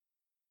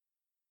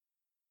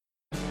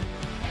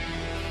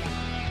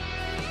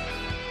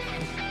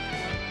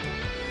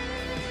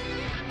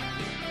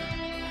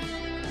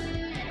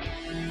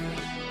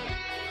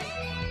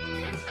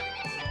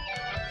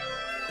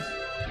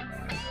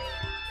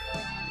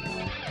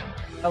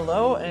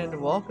Hello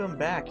and welcome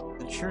back to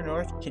the True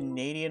North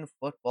Canadian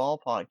Football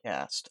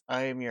Podcast.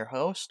 I am your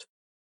host,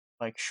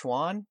 Mike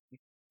Schwan. You can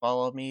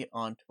follow me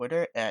on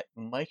Twitter at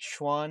Mike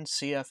Schwan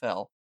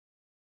CFL.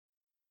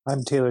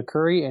 I'm Taylor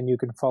Curry, and you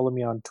can follow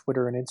me on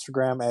Twitter and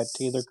Instagram at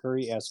Taylor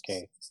Curry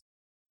SK.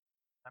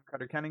 I'm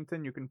Carter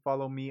Kennington. You can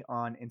follow me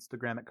on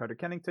Instagram at Carter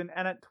Kennington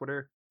and at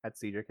Twitter at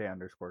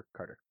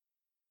CJK_Carter.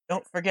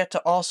 Don't forget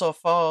to also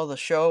follow the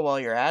show while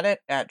you're at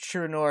it at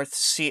True North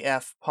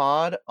CF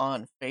Pod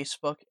on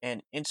Facebook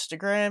and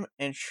Instagram,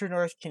 and True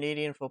North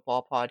Canadian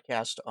Football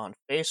Podcast on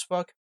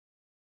Facebook.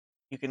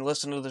 You can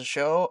listen to the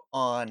show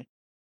on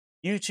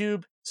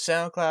YouTube,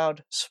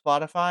 SoundCloud,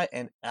 Spotify,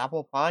 and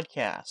Apple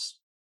Podcasts.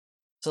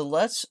 So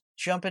let's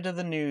jump into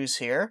the news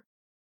here.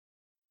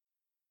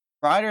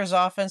 Riders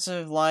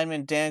offensive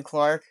lineman Dan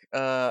Clark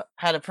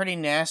had a pretty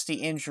nasty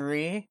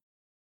injury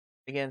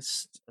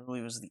against, I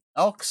believe it was the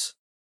Elks.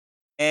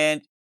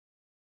 And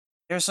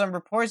there's some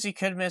reports he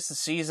could miss the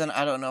season.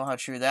 I don't know how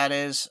true that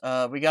is.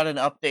 We got an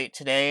update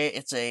today.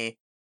 It's a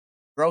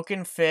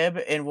broken fib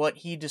and what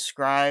he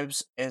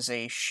describes as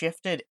a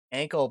shifted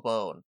ankle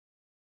bone.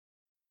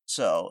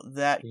 So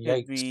that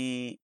could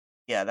be,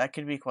 that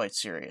could be quite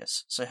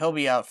serious. So he'll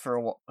be out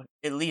for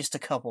at least a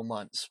couple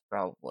months,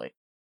 probably.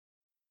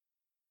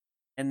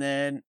 And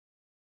then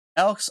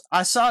Elks,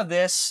 I saw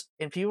this,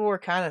 and people were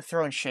kind of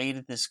throwing shade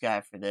at this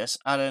guy for this.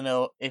 I don't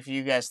know if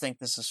you guys think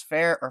this is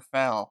fair or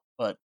foul,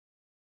 but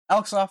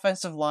Elks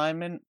offensive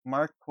lineman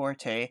Mark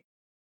Corte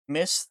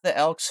missed the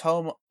Elks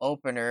home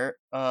opener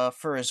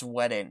for his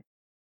wedding.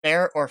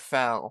 Fair or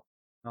foul?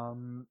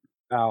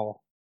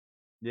 Foul.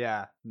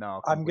 Yeah,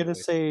 no. I'm going to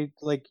completely.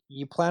 say,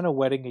 you plan a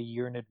wedding a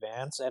year in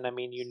advance, and I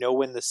mean, you know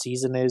when the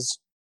season is,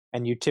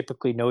 and you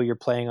typically know you're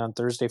playing on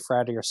Thursday,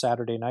 Friday, or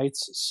Saturday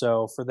nights.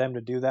 So for them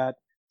to do that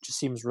just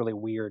seems really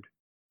weird.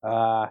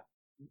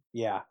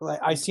 Yeah.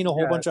 I've seen a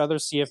whole bunch of other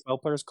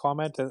CFL players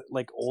comment,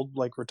 old,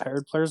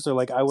 retired players. They're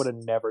like, I would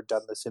have never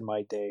done this in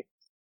my day.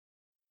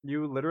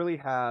 You literally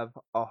have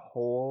a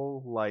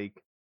whole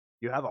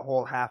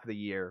half of the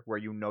year where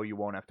you know you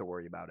won't have to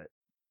worry about it.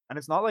 And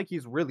it's not like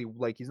he's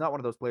not one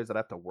of those players that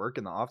have to work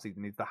in the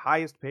offseason. He's the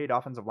highest paid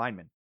offensive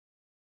lineman.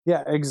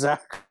 Yeah,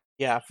 exactly.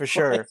 Yeah, for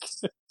sure.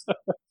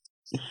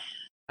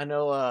 I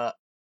know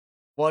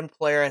one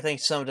player I think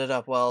summed it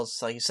up well.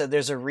 It's like he said,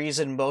 there's a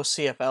reason most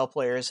CFL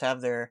players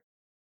have their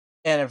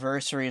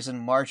anniversaries in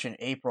March and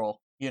April,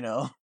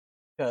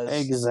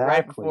 because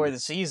right before the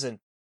season,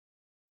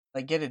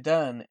 get it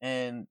done.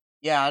 And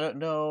yeah, I don't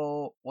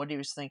know what he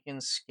was thinking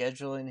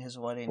scheduling his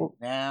wedding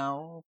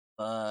now,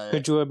 but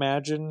Could you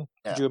imagine?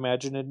 Yeah. Could you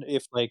imagine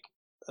if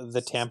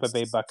the Tampa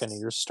Bay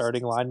Buccaneers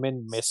starting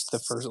lineman missed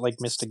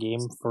a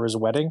game for his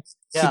wedding?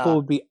 Yeah. People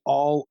would be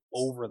all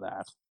over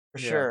that. For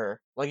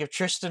sure. Like if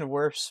Tristan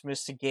Wirfs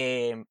missed a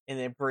game and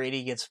then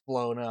Brady gets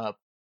blown up,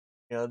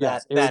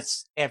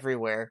 that's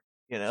everywhere,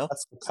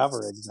 That's the cover,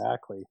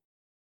 exactly.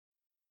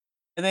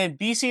 And then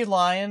BC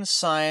Lions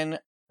sign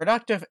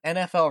productive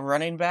NFL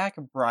running back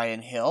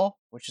Brian Hill,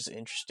 which is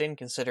interesting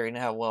considering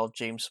how well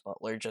James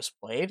Butler just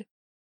played.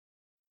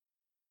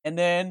 And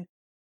then,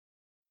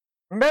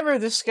 remember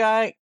this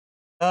guy?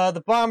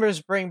 The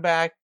Bombers bring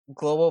back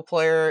global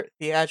player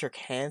Theodric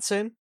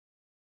Hansen.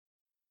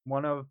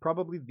 One of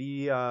probably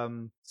the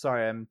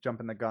sorry, I'm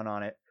jumping the gun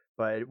on it,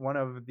 but one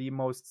of the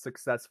most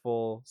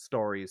successful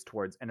stories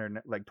towards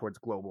towards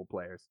global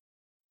players.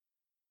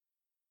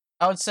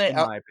 I would say, in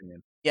my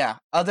opinion. Yeah,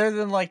 other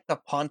than the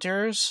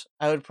punters,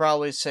 I would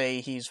probably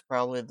say he's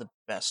probably the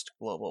best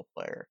global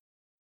player.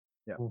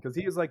 Yeah, because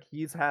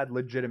he's had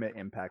legitimate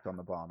impact on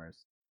the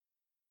Bombers.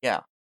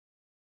 Yeah.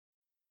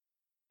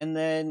 And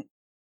then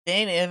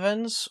Dane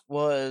Evans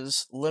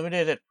was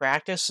limited at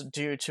practice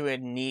due to a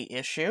knee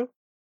issue.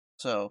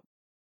 So,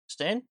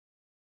 Stan?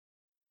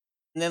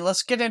 And then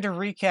let's get into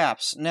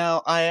recaps.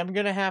 Now, I am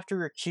going to have to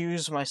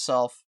recuse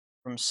myself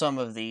from some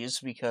of these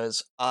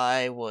because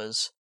I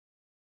was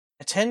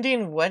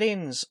attending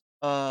weddings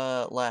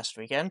last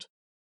weekend.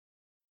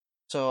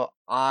 So,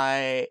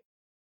 I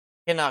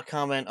cannot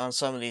comment on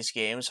some of these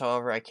games.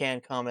 However, I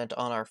can comment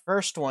on our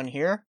first one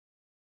here.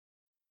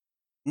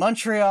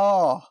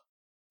 Montreal,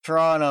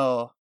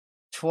 Toronto,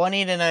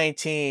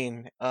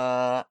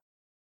 20-19.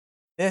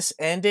 This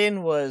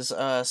ending was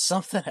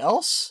something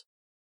else.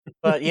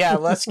 But yeah,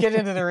 let's get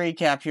into the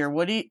recap here.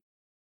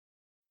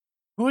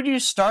 Who would you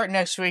start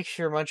next week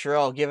for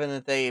Montreal, given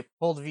that they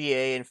pulled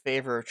VA in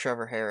favor of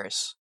Trevor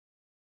Harris?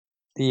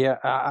 Yeah,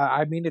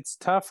 I mean, it's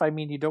tough. I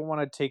mean, you don't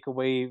want to take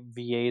away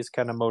VA's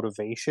kind of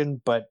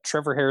motivation, but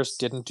Trevor Harris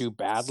didn't do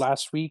bad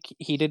last week.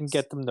 He didn't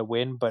get them the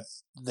win, but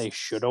they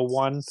should have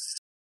won.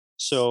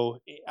 So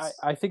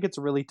I think it's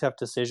a really tough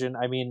decision.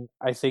 I mean,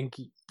 I think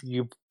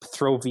you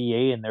throw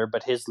VA in there,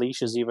 but his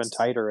leash is even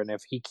tighter, and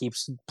if he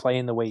keeps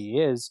playing the way he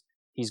is,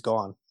 he's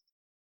gone.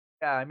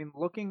 Yeah, I mean,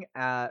 looking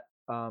at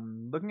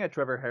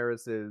Trevor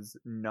Harris's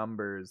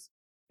numbers,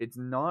 it's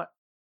not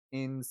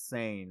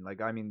insane.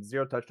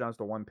 0 touchdowns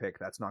to 1 pick.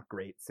 That's not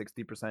great.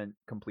 60%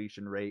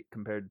 completion rate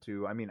compared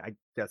to, I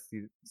guess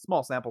the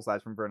small sample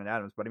size from Vernon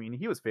Adams, but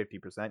he was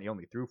 50%. He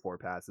only threw 4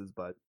 passes,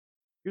 but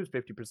He was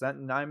 50%,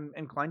 and I'm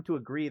inclined to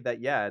agree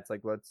that yeah, it's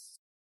like let's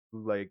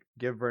like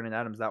give Vernon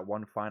Adams that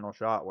one final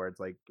shot where it's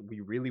like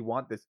we really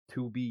want this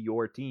to be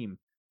your team,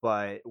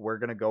 but we're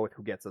gonna go with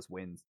who gets us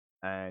wins.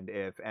 And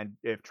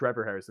if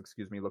Trevor Harris,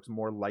 excuse me, looks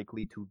more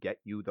likely to get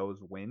you those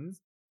wins,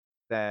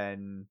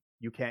 then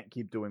you can't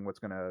keep doing what's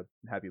gonna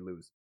have you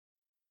lose.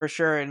 For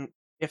sure. And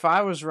if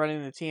I was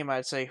running the team,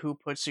 I'd say who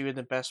puts you in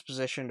the best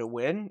position to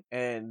win,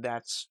 and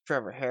that's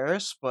Trevor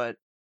Harris. But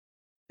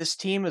this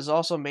team has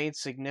also made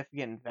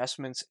significant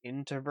investments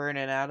into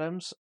Vernon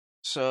Adams,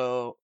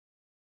 so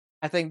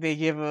I think they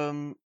give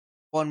him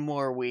one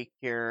more week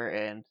here,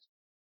 and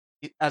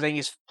I think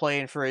he's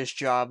playing for his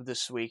job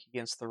this week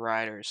against the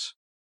Riders.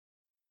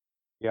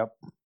 Yep.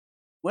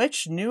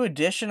 Which new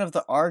edition of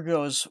the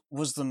Argos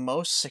was the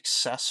most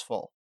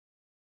successful?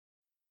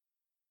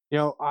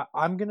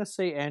 I'm going to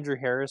say Andrew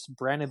Harris.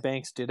 Brandon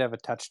Banks did have a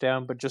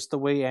touchdown, but just the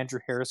way Andrew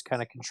Harris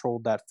kind of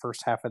controlled that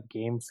first half of the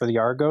game for the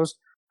Argos,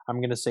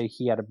 I'm going to say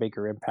he had a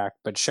bigger impact.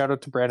 But shout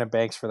out to Brandon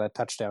Banks for that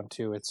touchdown,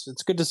 too.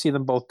 It's good to see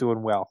them both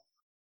doing well.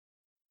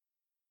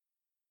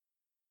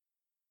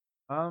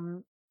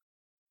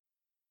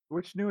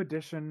 Which new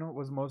addition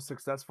was most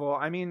successful?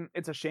 I mean,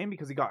 it's a shame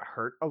because he got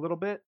hurt a little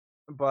bit,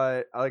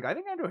 but like I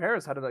think Andrew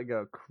Harris had like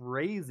a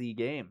crazy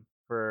game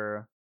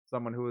for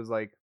someone who was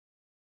like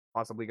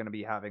possibly going to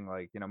be having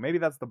like maybe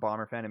that's the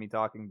Bomber fan in me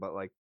talking, but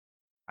like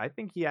I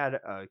think he had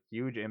a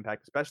huge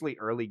impact, especially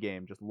early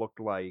game. Just looked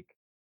like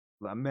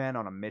a man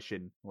on a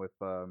mission with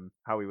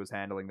how he was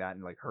handling that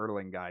and like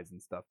hurdling guys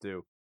and stuff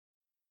too.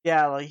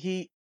 Yeah,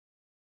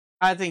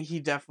 I think he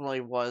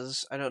definitely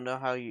was. I don't know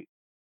how you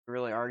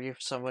really argue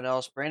for someone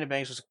else. Brandon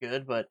Banks was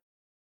good, but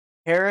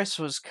Harris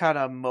was kind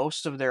of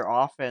most of their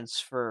offense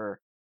for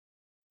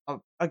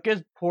a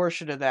good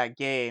portion of that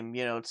game.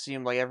 It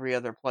seemed like every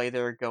other play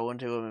they were going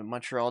to him, and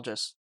Montreal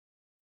just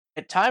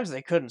at times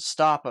they couldn't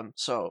stop him.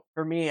 So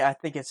for me, I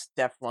think it's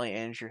definitely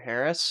Andrew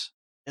Harris.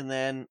 And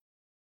then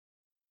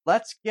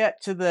let's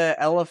get to the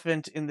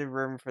elephant in the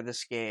room for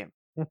this game.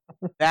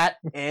 That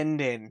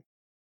ending.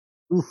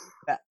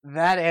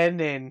 That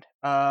ending.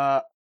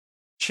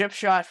 Chip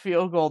shot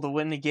field goal to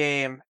win the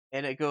game,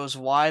 and it goes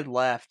wide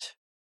left.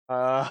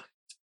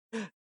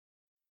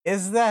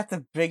 Is that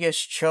the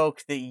biggest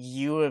choke that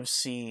you have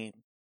seen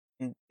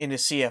in a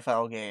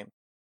CFL game?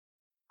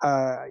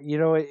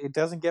 It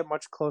doesn't get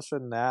much closer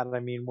than that. I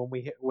mean,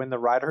 when the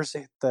Riders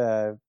hit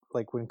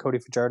when Cody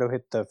Fajardo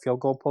hit the field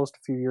goal post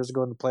a few years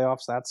ago in the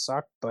playoffs, that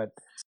sucked. But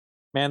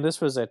man,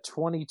 this was a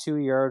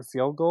 22-yard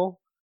field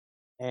goal,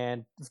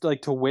 and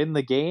like to win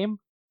the game,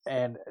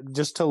 and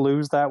just to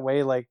lose that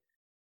way, like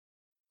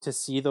to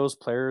see those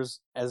players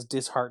as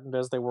disheartened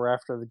as they were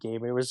after the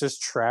game, it was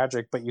just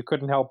tragic. But you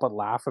couldn't help but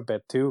laugh a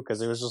bit too,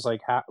 because it was just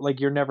like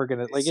you're never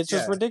gonna it's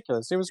just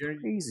ridiculous. It was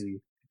crazy.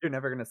 You're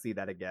never gonna see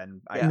that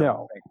again. Yeah.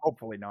 No,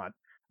 hopefully not.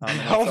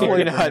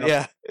 Hopefully not.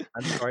 Yeah.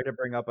 I'm sorry to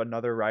bring up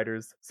another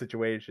Riders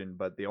situation,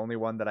 but the only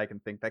one that I can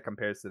think that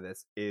compares to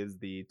this is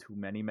the too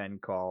many men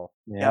call.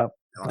 Yeah,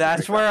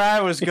 that's where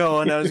I was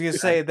going. I was gonna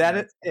say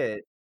that's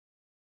it.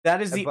 That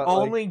is the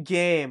only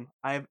game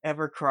I've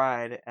ever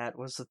cried at.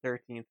 Was the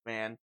 13th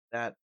man.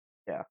 That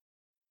yeah.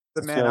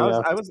 But man,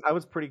 I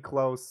was pretty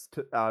close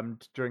to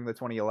during the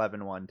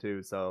 2011 one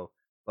too. So,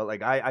 but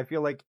like I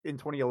feel like in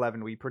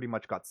 2011 we pretty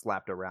much got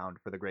slapped around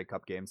for the Grey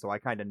Cup game, so I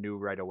kind of knew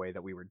right away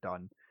that we were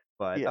done.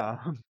 But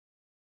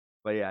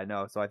but yeah,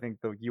 no. So I think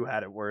you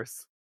had it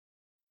worse.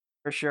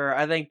 For sure.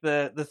 I think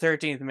the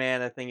 13th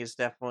man, I think, is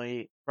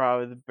definitely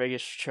probably the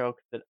biggest choke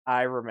that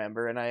I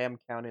remember, and I am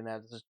counting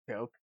that as a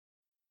joke.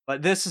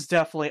 But this is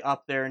definitely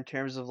up there in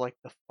terms of like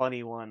the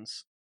funny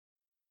ones.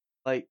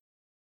 Like,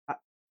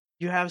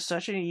 you have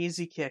such an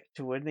easy kick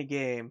to win the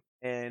game,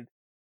 and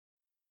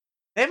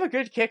they have a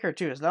good kicker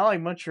too. It's not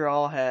like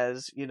Montreal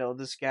has,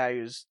 this guy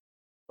who's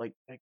like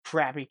a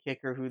crappy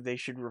kicker who they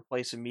should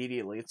replace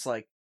immediately. It's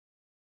like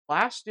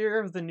last year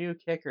of the new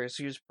kickers,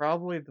 he was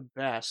probably the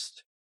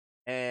best.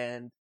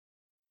 And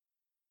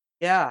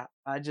yeah,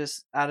 I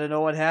don't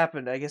know what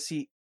happened. I guess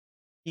he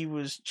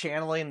was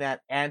channeling that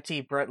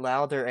anti Brett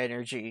Lauder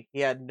energy. He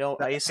had no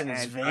ice in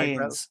his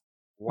veins.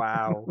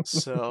 Wow.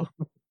 So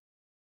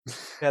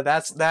yeah,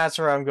 that's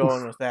where I'm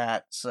going with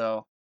that.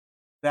 So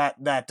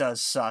that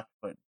does suck,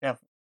 but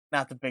definitely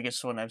not the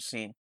biggest one I've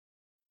seen.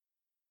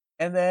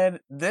 And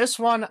then this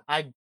one,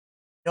 I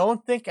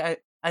don't think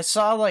I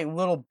saw like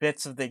little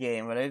bits of the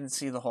game, but I didn't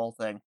see the whole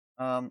thing.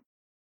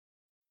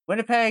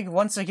 Winnipeg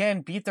once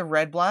again beat the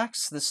Red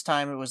Blacks. This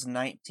time it was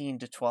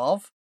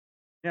 19-12.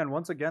 Yeah, and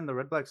once again the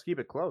Red Blacks keep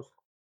it close.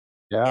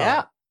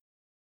 Yeah.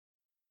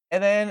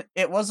 And then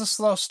it was a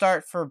slow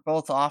start for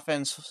both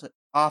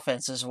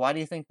offenses. Why do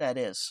you think that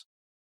is?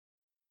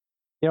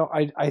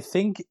 I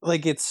think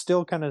like it's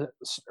still kind of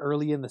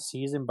early in the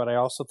season, but I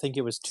also think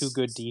it was two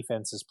good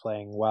defenses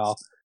playing well.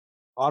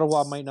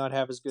 Ottawa might not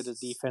have as good a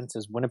defense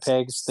as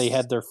Winnipeg's. They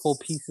had their full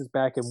pieces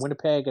back in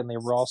Winnipeg, and they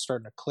were all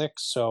starting to click.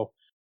 So,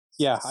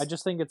 yeah, I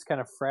just think it's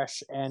kind of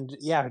fresh and,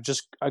 yeah,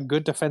 just a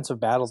good defensive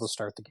battle to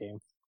start the game.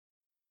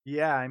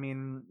 Yeah, I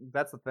mean,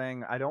 that's the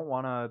thing. I don't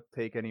want to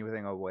take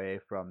anything away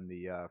from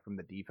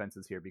the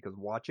defenses here because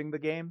watching the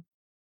game,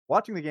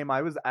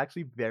 I was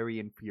actually very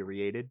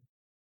infuriated,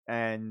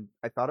 and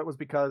I thought it was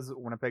because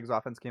Winnipeg's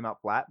offense came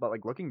out flat. But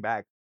like looking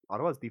back,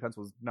 Ottawa's defense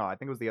was no, I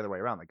think it was the other way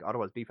around. Like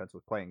Ottawa's defense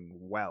was playing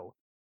well,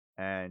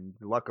 and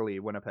luckily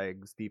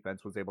Winnipeg's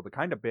defense was able to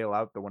kind of bail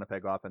out the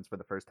Winnipeg offense for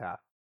the first half.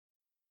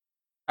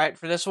 All right,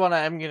 for this one,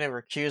 I'm gonna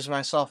recuse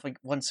myself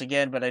once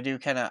again, but I do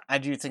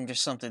think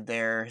there's something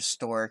there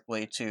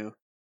historically to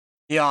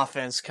the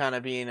offense kind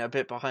of being a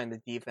bit behind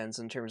the defense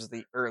in terms of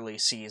the early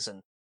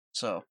season.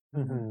 So,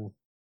 Mm-hmm.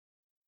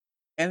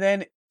 and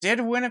then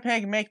did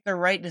Winnipeg make the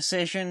right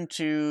decision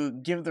to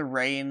give the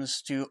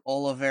reins to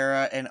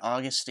Oliveira and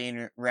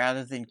Augustine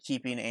rather than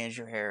keeping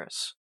Andrew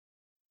Harris?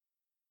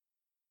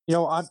 You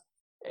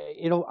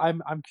know,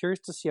 I'm curious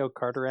to see how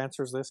Carter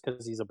answers this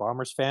because he's a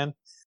Bombers fan.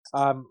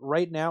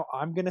 Right now,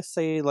 I'm gonna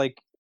say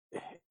like,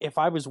 if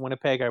I was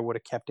Winnipeg, I would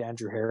have kept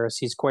Andrew Harris.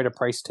 He's quite a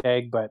price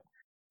tag, but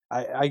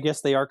I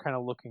guess they are kind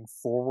of looking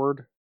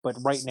forward. But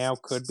right now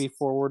could be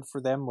forward for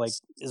them. Like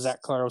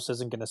Zach Claros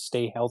isn't going to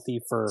stay healthy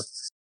for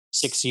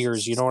 6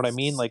 years. You know what I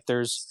mean? Like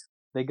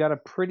they got a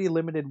pretty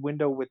limited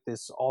window with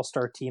this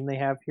all-star team they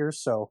have here.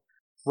 So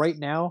right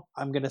now,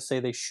 I'm going to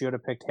say they should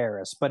have picked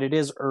Harris, but it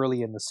is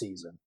early in the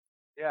season.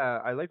 Yeah,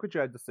 I like what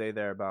you had to say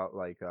there about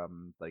like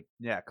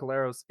yeah,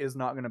 Caleros is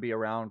not going to be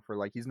around for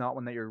like he's not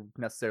one that you're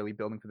necessarily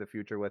building for the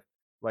future with.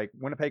 Like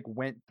Winnipeg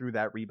went through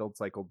that rebuild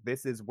cycle.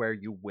 This is where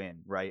you win,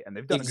 right? And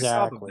they've done a good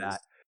job of Exactly.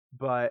 that.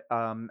 But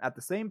at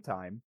the same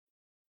time,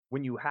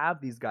 when you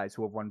have these guys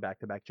who have won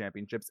back-to-back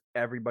championships,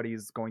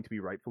 everybody's going to be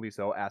rightfully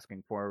so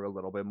asking for a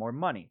little bit more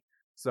money.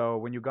 So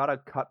when you got to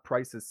cut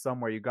prices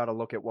somewhere, you got to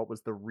look at what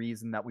was the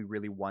reason that we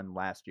really won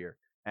last year.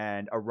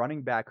 And a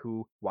running back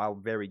who, while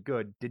very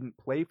good, didn't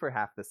play for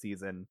half the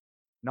season,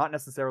 not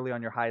necessarily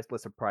on your highest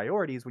list of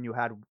priorities when you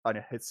had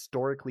a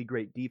historically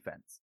great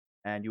defense.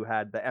 And you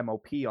had the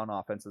MOP on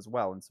offense as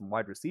well, and some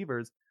wide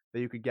receivers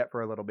that you could get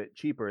for a little bit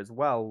cheaper as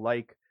well,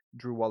 like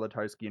Drew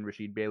Wolodarski and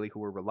Rashid Bailey,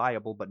 who were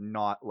reliable, but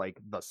not like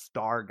the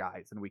star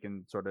guys. And we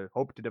can sort of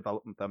hope to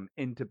develop them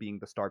into being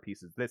the star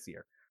pieces this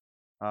year.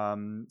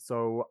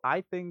 So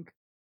I think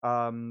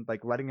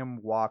like letting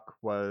him walk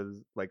was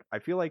like I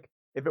feel like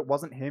if it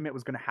wasn't him, it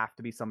was going to have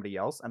to be somebody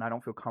else, and I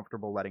don't feel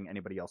comfortable letting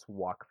anybody else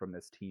walk from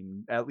this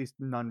team. At least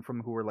none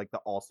from who are like the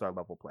all-star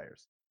level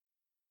players.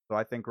 So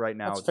I think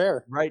That's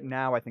fair.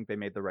 I think they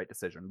made the right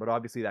decision, but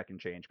obviously that can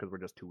change because we're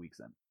just 2 weeks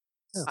in.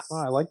 Yeah,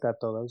 I like that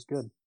though. That was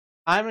good.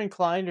 I'm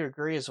inclined to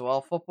agree as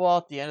well. Football,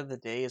 at the end of the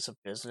day, is a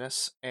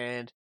business,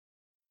 and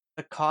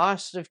the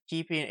cost of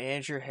keeping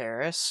Andrew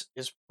Harris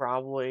is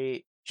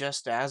probably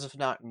just as, if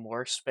not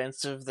more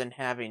expensive than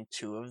having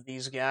two of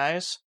these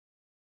guys.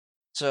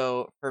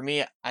 So for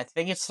me, I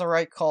think it's the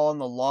right call in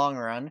the long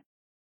run.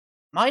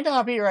 Might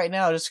not be right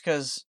now just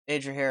because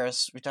Andrew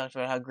Harris, we talked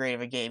about how great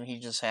of a game he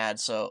just had,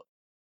 so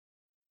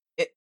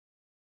it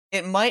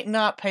it might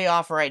not pay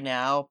off right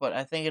now, but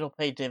I think it'll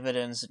pay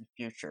dividends in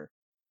future.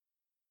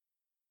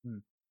 Hmm.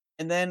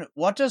 And then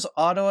what does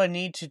Ottawa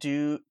need to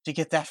do to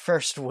get that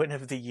first win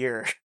of the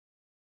year?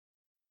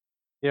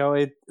 You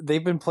know,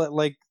 they've been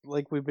like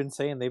we've been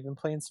saying, they've been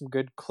playing some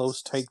good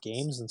close tight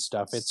games and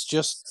stuff. It's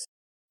just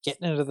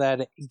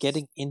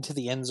getting into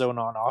the end zone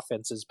on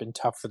offense has been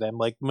tough for them.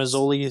 Like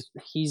Mazzoli,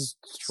 he's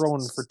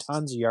thrown for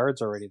tons of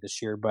yards already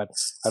this year, but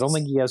I don't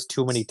think he has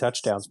too many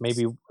touchdowns.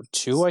 Maybe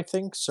two, I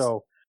think.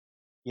 So,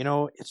 you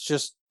know, it's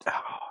just it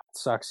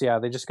sucks. Yeah,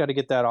 they just got to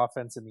get that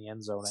offense in the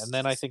end zone, and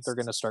then I think they're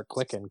going to start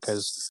clicking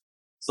because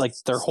like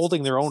they're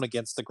holding their own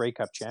against the Grey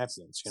Cup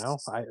champions. You know,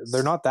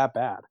 they're not that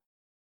bad.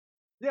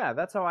 Yeah,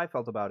 that's how I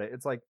felt about it.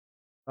 It's like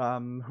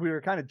we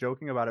were kind of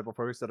joking about it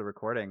before we started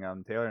recording.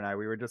 Taylor and I,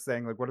 we were just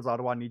saying like, what does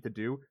Ottawa need to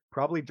do?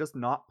 Probably just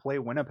not play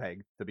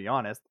Winnipeg, to be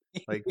honest.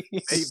 Like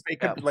they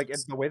Yeah. could like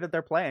the way that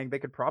they're playing, they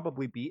could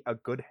probably beat a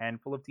good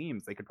handful of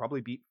teams. They could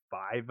probably beat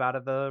 5 out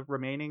of the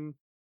remaining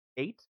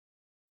 8.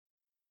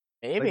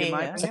 Like Maybe, in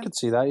my yeah. I opinion, could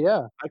see that.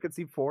 Yeah. I could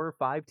see 4 or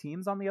 5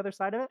 teams on the other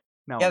side of it.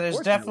 Now, Yeah, there's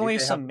definitely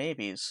some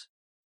maybes.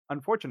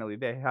 unfortunately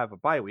they have a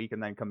bye week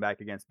and then come back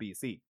against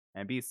BC.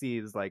 And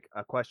BC is like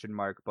a question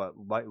mark, but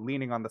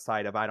leaning on the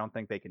side of I don't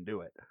think they can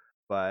do it.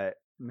 But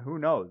who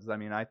knows? I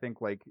mean, I think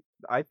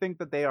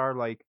that they are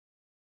like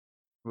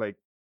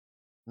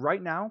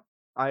right now.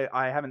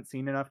 I haven't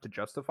seen enough to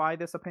justify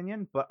this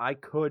opinion, but I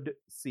could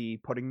see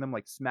putting them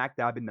like smack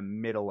dab in the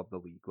middle of the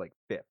league, like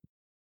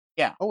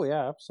 5th. Oh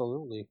yeah,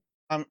 absolutely.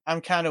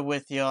 I'm kind of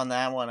with you on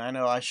that one. I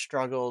know I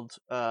struggled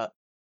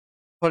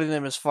putting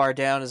them as far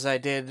down as I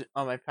did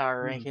on my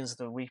power Mm. rankings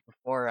the week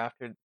before.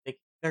 After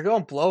they're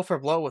going blow for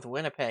blow with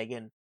Winnipeg,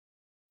 and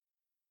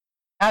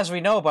as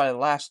we know by the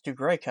last two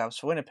Grey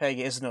Cups, Winnipeg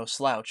is no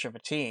slouch of a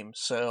team.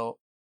 So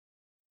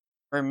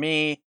for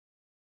me,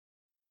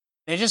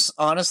 they just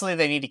honestly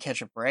they need to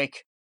catch a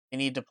break. They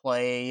need to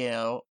play,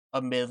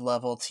 a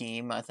mid-level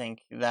team. I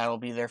think that'll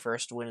be their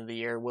first win of the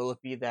year. Will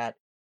it be that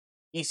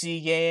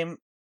EC game?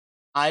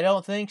 I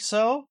don't think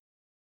so,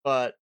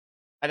 but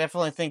I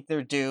definitely think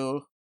they're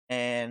due.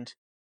 And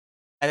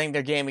I think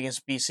their game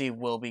against BC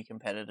will be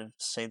competitive,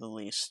 to say the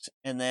least.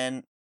 And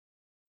then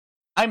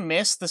I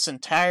missed this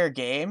entire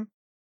game,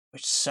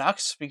 which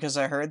sucks because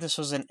I heard this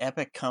was an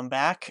epic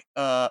comeback.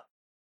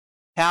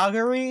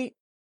 Calgary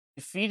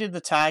defeated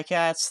the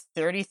Ticats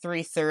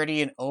 33-30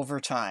 in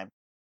overtime.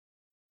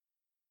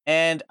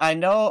 And I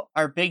know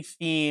our big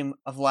theme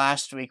of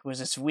last week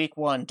was it's week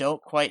 1,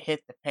 don't quite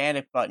hit the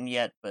panic button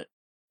yet, but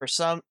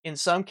in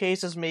some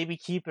cases, maybe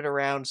keep it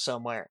around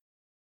somewhere.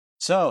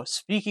 So,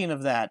 speaking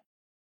of that,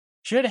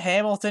 should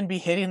Hamilton be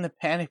hitting the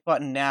panic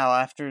button now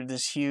after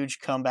this huge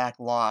comeback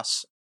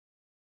loss?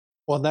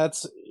 Well,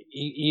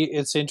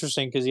 it's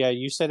interesting because, yeah,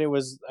 you said it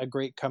was a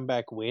great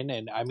comeback win.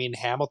 And I mean,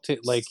 Hamilton,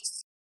 like,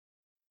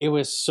 it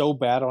was so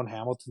bad on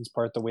Hamilton's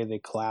part the way they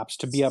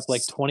collapsed to be up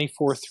like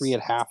 24-3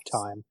 at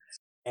halftime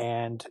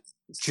and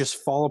just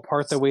fall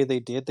apart the way they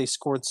did. They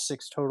scored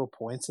 6 total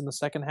points in the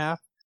second half.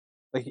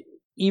 Like,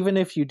 even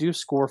if you do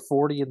score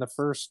 40 in the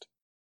first,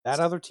 that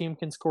other team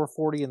can score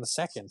 40 in the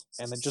second,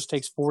 and it just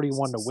takes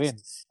 41 to win.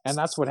 And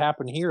that's what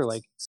happened here.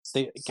 Like,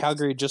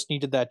 Calgary just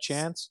needed that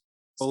chance.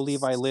 Bo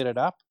Levi lit it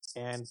up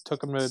and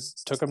took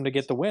them to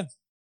get the win.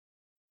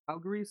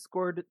 Calgary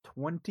scored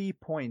 20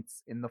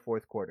 points in the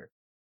fourth quarter.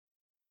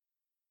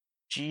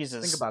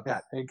 Jesus. Think about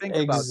that.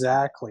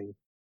 Exactly.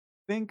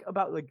 Think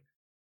about, like,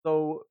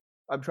 so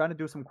I'm trying to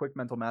do some quick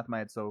mental math in my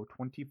head. So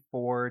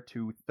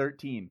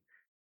 24-13.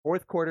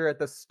 Fourth quarter at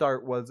the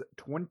start was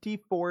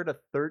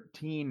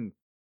 24-13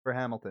 for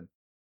Hamilton.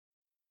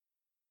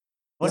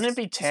 Wouldn't it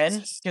be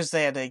 10? Because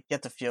they had to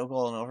get the field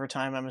goal in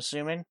overtime, I'm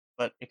assuming.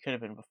 But it could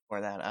have been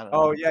before that. I don't know.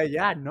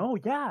 Oh,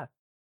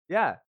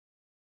 yeah.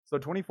 So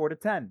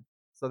 24-10.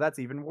 So that's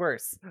even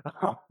worse.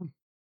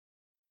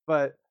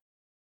 But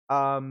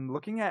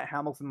looking at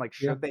Hamilton, like,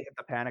 should they hit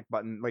the panic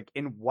button? Like,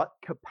 in what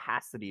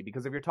capacity?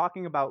 Because if you're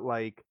talking about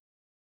like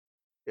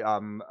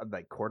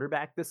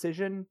quarterback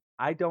decision,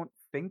 I don't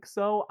think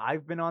so.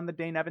 I've been on the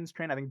Dane Evans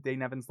train. I think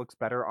Dane Evans looks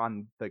better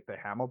on like the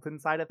Hamilton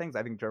side of things.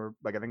 I think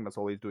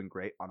Masoli is doing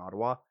great on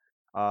Ottawa.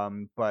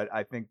 But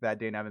I think that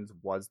Dane Evans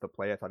was the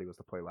play. I thought he was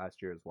the play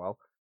last year as well.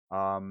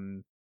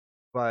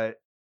 But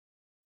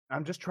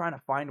I'm just trying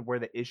to find where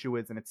the issue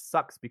is, and it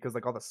sucks because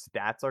like all the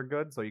stats are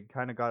good, so I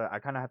kind of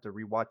have to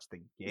rewatch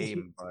the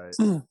game. But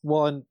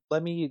well, and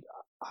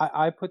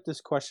I put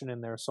this question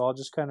in there, so I'll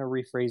just kind of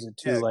rephrase it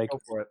too. Go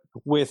for it.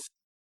 with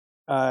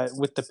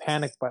the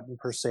panic button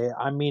per se,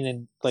 I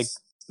mean,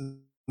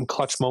 in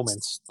clutch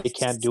moments, they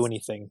can't do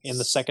anything. In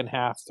the second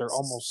half, they're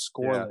almost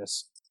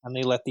scoreless, and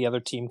they let the other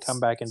team come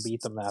back and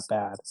beat them that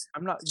bad. I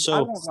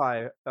won't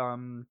lie.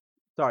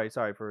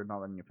 Sorry for not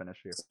letting you finish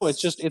here.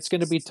 It's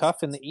going to be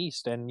tough in the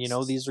East, and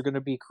these are going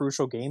to be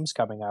crucial games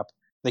coming up.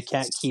 They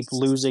can't keep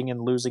losing in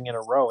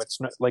a row.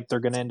 It's not like they're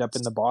going to end up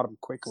in the bottom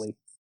quickly.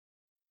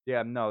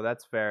 Yeah, no,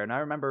 that's fair. And I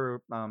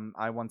remember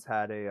I once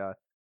had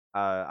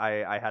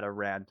I had a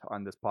rant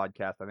on this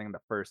podcast, I think in the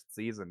first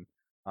season,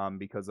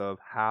 because of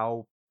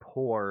how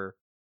poor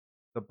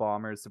the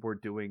Bombers were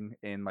doing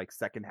in like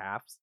second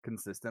halves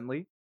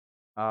consistently.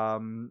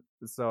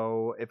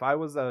 So if I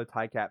was a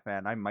Ticat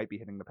fan, I might be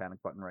hitting the panic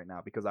button right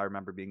now because I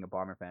remember being a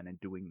Bomber fan and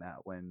doing that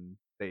when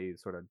they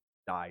sort of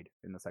died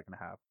in the second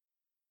half.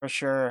 For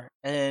sure.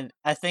 And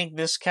I think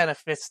this kind of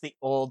fits the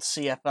old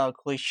CFL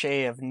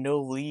cliche of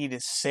no lead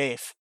is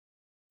safe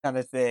kind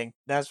of thing.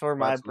 That's where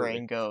my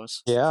brain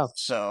goes. Yeah.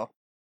 So,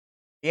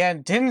 yeah,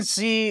 didn't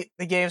see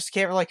the games.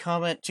 Can't really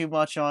comment too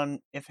much on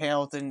if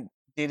Hamilton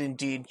did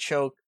indeed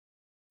choke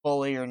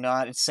fully or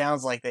not. It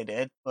sounds like they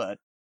did, but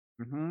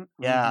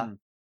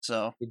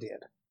so he did.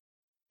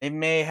 They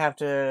may have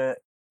to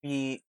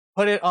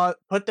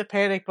put the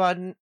panic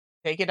button,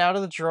 take it out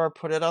of the drawer,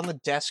 put it on the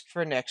desk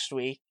for next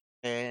week,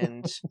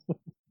 and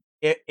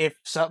if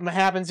something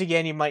happens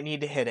again, you might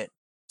need to hit it.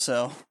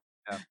 So,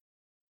 yeah.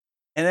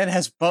 And then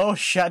has Bo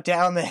shut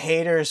down the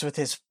haters with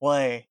his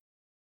play?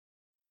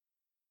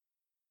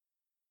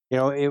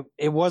 It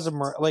was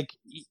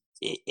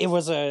it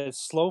was a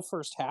slow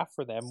first half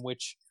for them,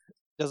 which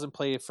doesn't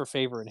play for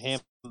favor in him.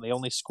 They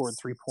only scored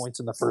 3 points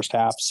in the first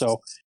half,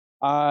 so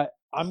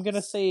I'm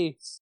gonna say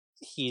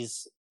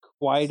he's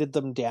quieted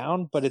them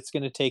down, but it's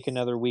gonna take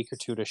another week or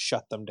two to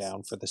shut them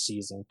down for the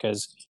season.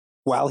 Because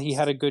while he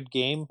had a good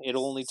game,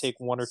 it'll only take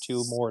 1 or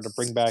 2 more to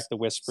bring back the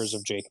whispers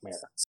of Jake Maier.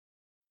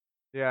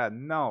 Yeah,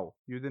 no,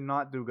 you did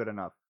not do good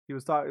enough. He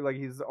was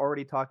he's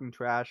already talking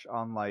trash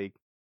on like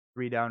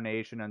 3 Down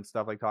Nation and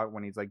stuff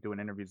when he's like doing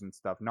interviews and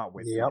stuff. Not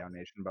with 3 Down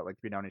Nation, but like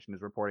 3 Down Nation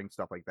is reporting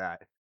stuff like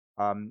that.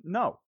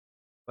 No,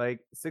 like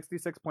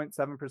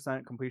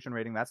 66.7% completion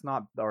rating. That's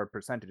not, or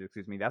percentage,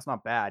 excuse me. That's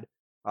not bad.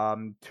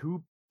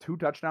 Two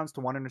touchdowns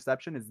to 1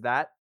 interception. Is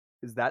that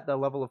the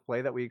level of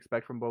play that we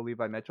expect from Bo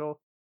Levi Mitchell?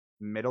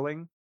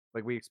 Middling.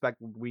 Like we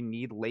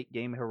need late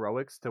game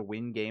heroics to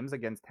win games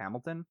against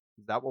Hamilton.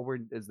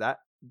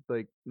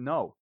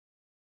 No.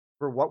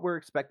 For what we're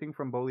expecting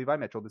from Bo Levi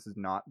Mitchell, this is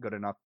not good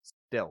enough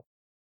still.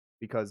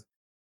 Because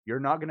you're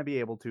not going to be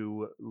able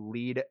to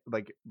lead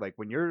like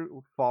when you're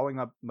falling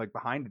up like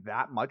behind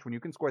that much, when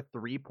you can score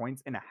 3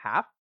 points in a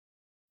half,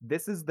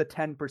 this is the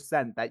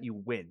 10% that you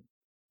win.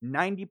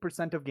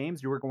 90% of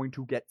games you are going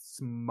to get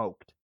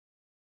smoked.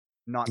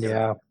 Not good.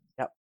 Yeah.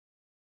 Yep.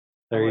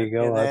 There you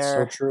go. That's so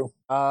There. true.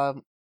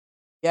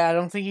 Yeah, I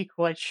don't think he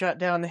quite shut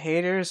down the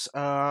haters.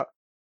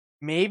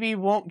 Maybe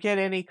won't get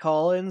any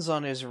call-ins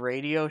on his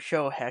radio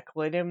show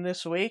heckling him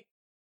this week.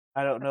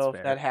 I don't That's know if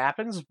fair. that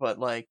happens, but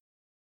like,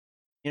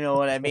 you know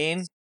what I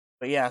mean?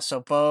 But yeah,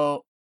 so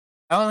Bo,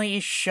 I don't think he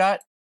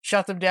shut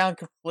them down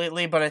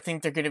completely, but I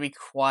think they're going to be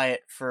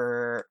quiet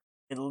for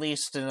at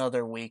least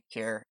another week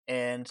here.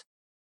 And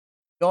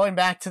going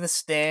back to the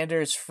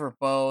standards for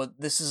Bo,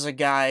 this is a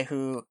guy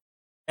who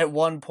at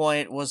one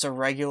point was a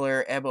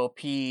regular MOP,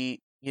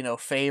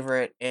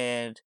 favorite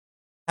and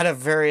had a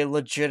very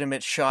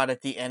legitimate shot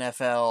at the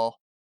NFL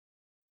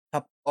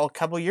a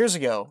couple years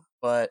ago.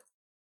 But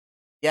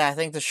yeah, I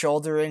think the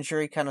shoulder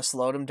injury kind of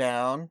slowed him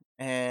down,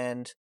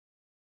 and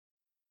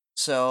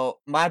so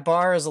my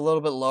bar is a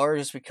little bit lower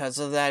just because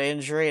of that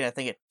injury, and I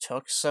think it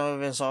took some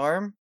of his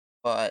arm.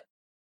 But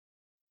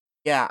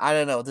yeah, I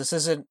don't know. This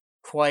isn't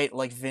quite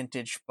like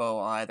vintage Bo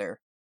either.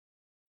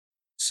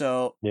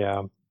 So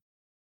Yeah.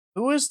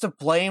 who is to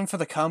blame for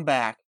the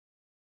comeback?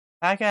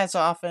 Packers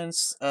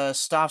offense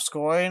stopped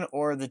scoring,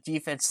 or the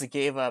defense that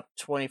gave up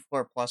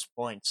 24 plus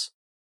points?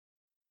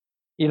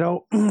 You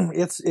know,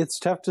 it's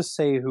tough to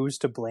say who's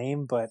to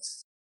blame, but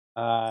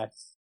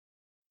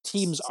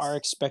teams are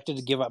expected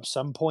to give up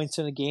some points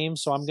in a game,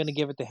 so I'm going to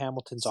give it to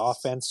Hamilton's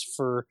offense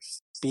for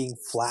being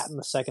flat in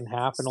the second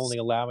half and only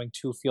allowing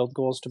 2 field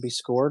goals to be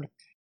scored.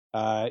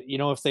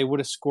 If they would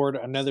have scored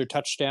another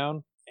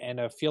touchdown and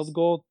a field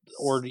goal,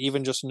 or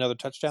even just another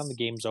touchdown, the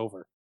game's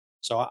over.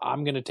 So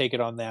I'm going to take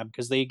it on them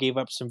because they gave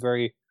up some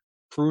very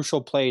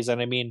crucial plays.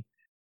 And I mean,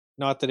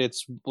 not that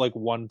it's like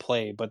one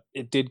play, but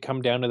it did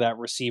come down to that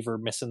receiver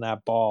missing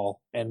that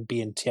ball and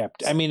being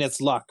tipped. I mean,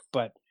 it's luck,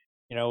 but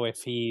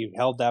if he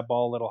held that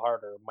ball a little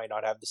harder, it might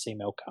not have the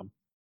same outcome.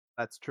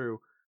 That's true.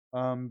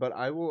 But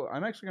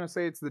I'm actually gonna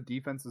say it's the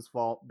defense's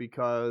fault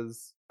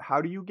because how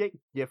do you get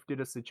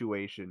gifted a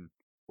situation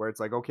where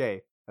it's like,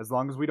 okay, as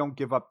long as we don't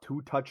give up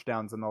 2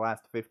 touchdowns in the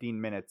last 15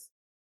 minutes,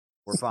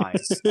 we're fine.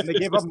 And they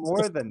gave up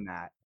more than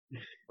that.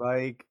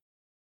 Like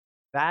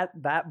that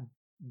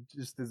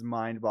just is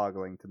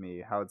mind-boggling to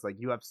me how it's like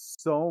you have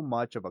so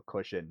much of a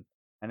cushion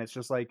and it's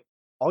just like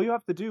all you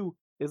have to do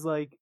is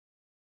like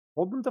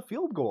hold them to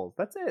field goals.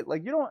 That's it.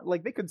 Like you don't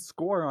like they could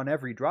score on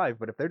every drive,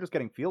 but if they're just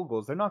getting field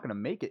goals, they're not going to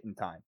make it in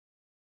time.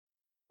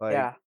 Like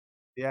Yeah,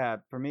 yeah,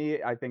 for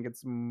me, I think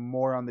it's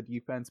more on the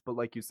defense, but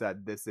like you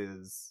said, this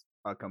is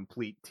a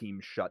complete team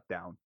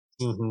shutdown.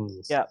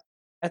 Mm-hmm. yeah.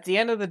 At the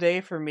end of the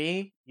day, for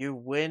me, you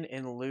win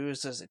and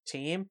lose as a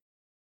team,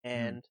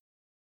 and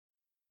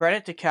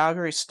credit to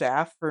Calgary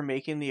staff for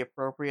making the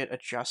appropriate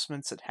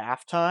adjustments at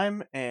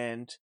halftime.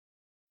 And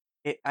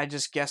I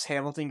just guess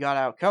Hamilton got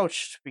out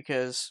coached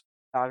because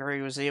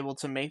Calgary was able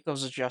to make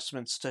those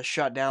adjustments to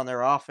shut down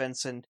their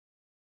offense and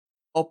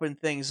open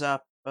things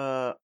up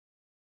for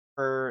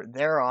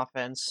their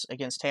offense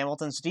against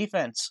Hamilton's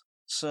defense.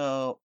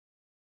 So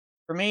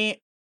for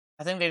me,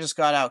 I think they just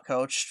got out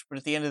coached. But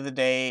at the end of the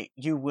day,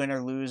 you win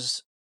or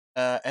lose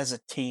as a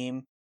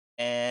team,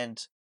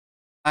 and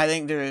I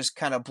think there is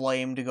kind of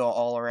blame to go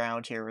all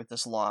around here with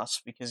this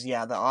loss because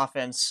yeah, the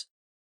offense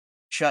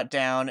shut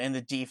down and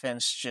the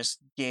defense just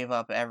gave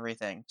up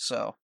everything.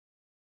 So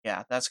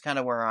yeah, that's kind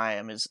of where I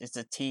am. Is it's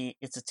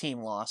a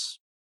team loss.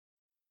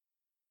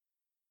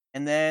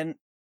 And then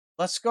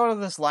let's go to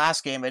this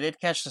last game. I did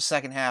catch the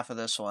second half of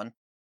this one.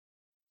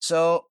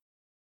 So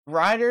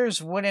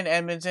Riders win in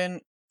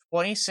Edmonton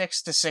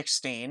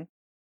 26-16.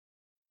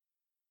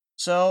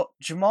 So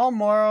Jamal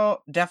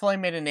Morrow definitely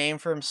made a name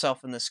for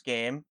himself in this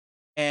game.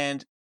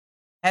 And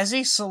has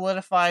he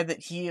solidified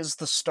that he is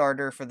the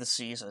starter for the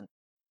season?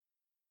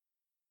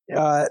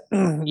 Yeah,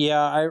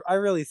 I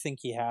really think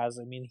he has.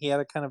 I mean, he had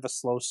a kind of a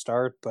slow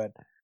start, but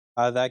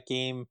that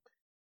game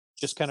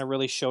just kind of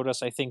really showed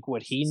us, I think,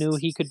 what he knew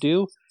he could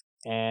do.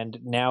 And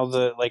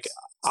now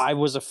I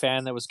was a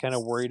fan that was kind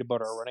of worried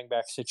about our running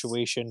back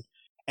situation.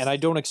 And I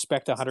don't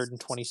expect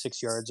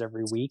 126 yards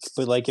every week,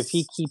 but like if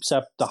he keeps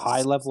up the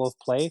high level of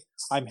play,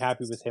 I'm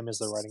happy with him as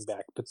the running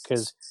back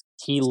because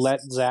he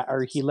let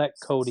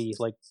Cody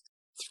like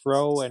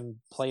throw and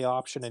play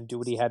option and do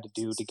what he had to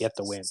do to get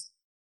the win.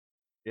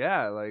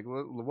 Yeah, like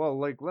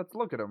let's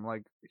look at him.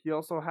 Like he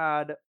also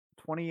had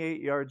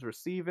 28 yards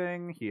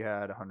receiving, he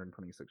had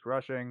 126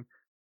 rushing,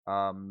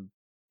 um,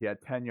 he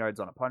had 10 yards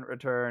on a punt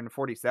return,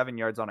 47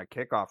 yards on a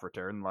kickoff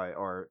return, like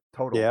or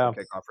total for Yeah.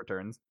 kickoff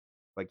returns.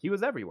 Like he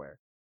was everywhere.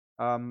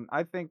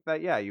 I think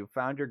that yeah, you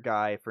found your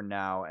guy for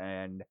now,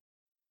 and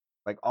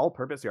like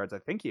all-purpose yards, I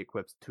think he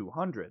equips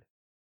 200.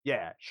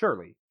 Yeah,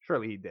 surely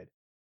he did.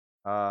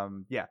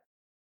 Yeah,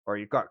 or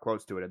you got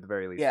close to it at the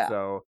very least. Yeah.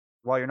 So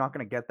while you're not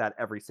going to get that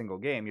every single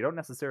game, you don't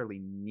necessarily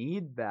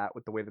need that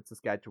with the way that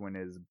Saskatchewan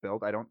is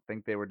built. I don't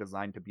think they were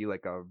designed to be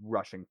like a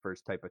rushing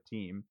first type of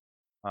team.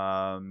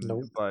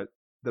 Nope. But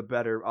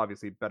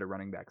obviously better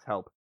running backs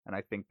help. And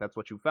I think that's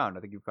what you found.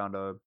 I think you found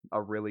a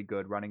really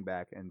good running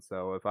back. And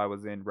so if I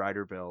was in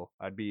Riderville,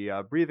 I'd be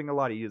breathing a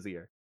lot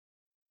easier.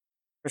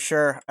 For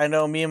sure. I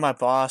know me and my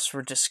boss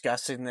were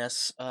discussing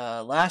this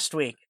last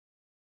week.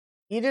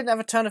 He didn't have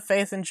a ton of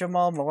faith in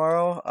Jamal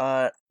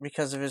Morrow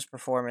because of his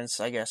performance,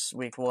 I guess,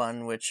 week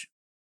 1, which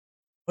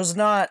was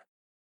not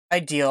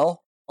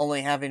ideal,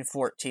 only having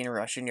 14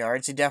 rushing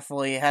yards. He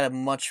definitely had a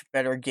much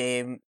better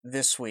game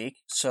this week,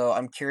 so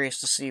I'm curious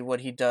to see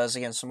what he does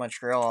against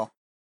Montreal.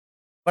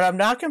 But I'm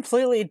not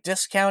completely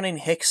discounting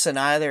Hickson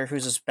either,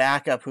 who's his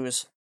backup,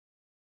 who's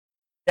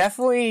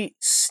definitely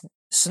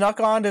snuck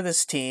onto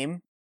this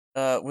team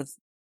with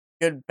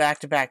good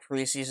back-to-back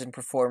preseason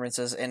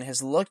performances and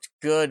has looked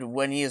good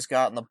when he has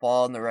gotten the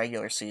ball in the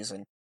regular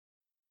season.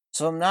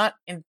 So I'm not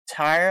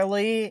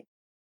entirely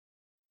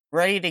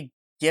ready to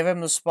give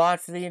him the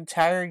spot for the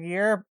entire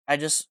year. I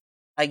just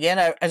want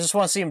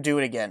to see him do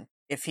it again.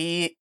 If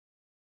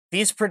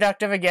he's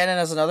productive again and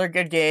has another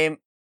good game,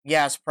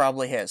 yeah, it's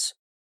probably his.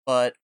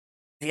 But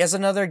if he has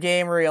another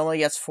game where he only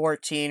gets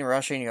 14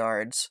 rushing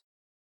yards,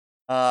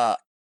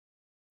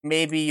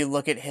 maybe you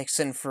look at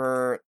Hickson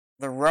for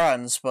the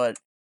runs, but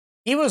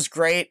he was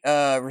great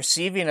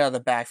receiving out of the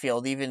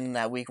backfield, even in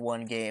that week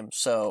 1 game.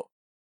 So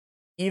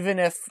even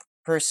if,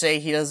 per se,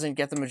 he doesn't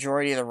get the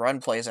majority of the run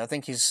plays, I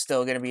think he's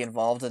still going to be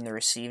involved in the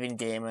receiving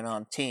game and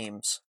on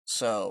teams.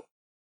 So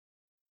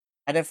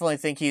I definitely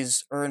think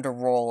he's earned a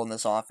role in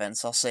this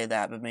offense. I'll say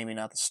that, but maybe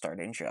not the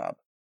starting job.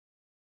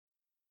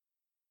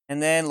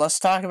 And then let's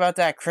talk about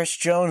that Chris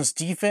Jones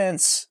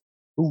defense.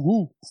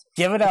 Ooh.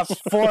 Giving up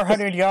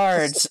 400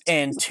 yards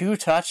and 2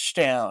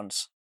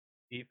 touchdowns.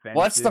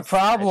 What's the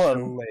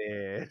problem?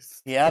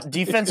 Yep,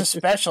 defensive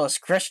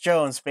specialist, Chris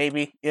Jones,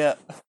 baby. Yeah.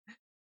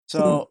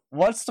 So,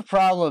 what's the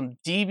problem?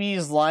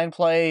 DB's line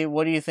play,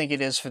 what do you think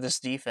it is for this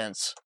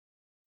defense?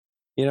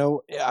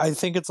 I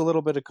think it's a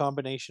little bit of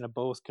combination of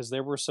both, because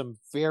there were some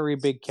very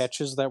big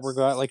catches that were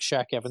got. Like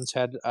Shaq Evans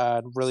had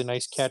a really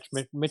nice catch.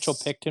 Mitchell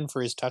Picton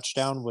for his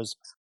touchdown was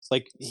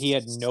like he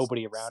had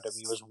nobody around him.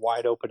 He was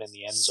wide open in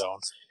the end zone.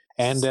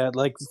 And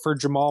like for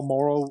Jamal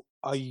Morrow,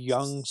 a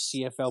young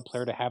CFL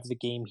player to have the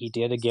game he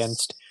did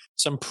against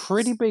some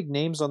pretty big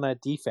names on that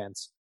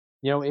defense.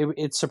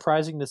 It's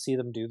surprising to see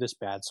them do this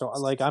bad. So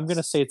like I'm going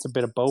to say it's a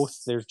bit of both.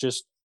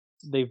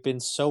 They've been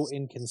so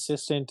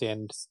inconsistent,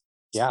 and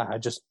yeah,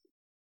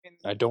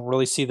 I don't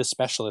really see the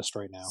specialist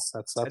right now.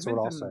 That's what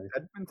I'll say.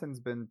 Edmonton's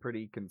been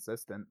pretty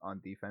consistent on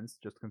defense,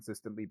 just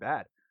consistently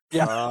bad.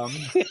 Yeah.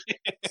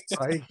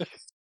 Like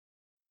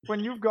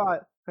when you've got,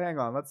 hang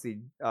on, let's see.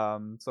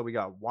 So we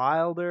got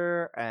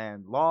Wilder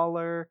and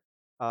Lawler.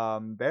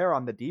 They're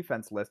on the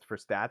defense list for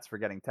stats for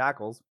getting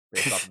tackles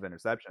based off of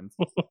interceptions,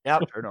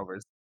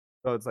 turnovers.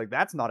 So it's like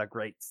that's not a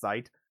great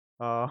sight.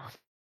 And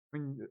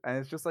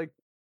it's just like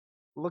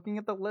looking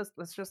at the list.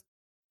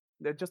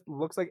 It just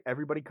looks like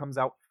everybody comes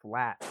out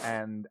flat,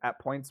 and at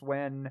points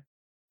when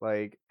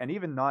and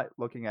even not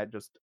looking at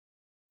just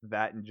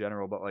that in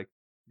general, but like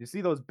you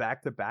see those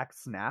back-to-back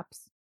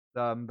snaps,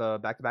 the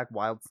back-to-back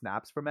wild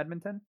snaps from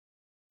Edmonton.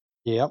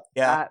 Yep.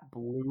 Yeah. That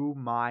blew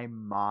my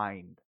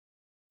mind.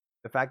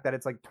 The fact that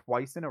it's like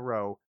twice in a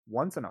row,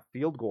 once in a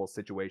field goal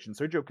situation,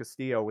 Sergio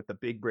Castillo with the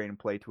big brain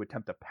play to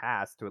attempt a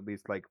pass to at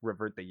least like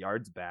revert the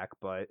yards back,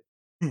 but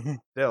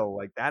still,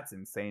 like that's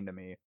insane to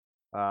me.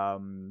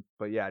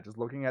 But yeah, just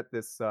looking at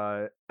this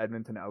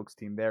Edmonton Elks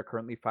team, they're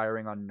currently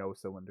firing on no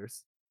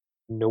cylinders.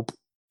 Nope.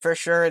 For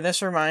sure. And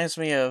this reminds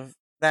me of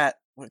that,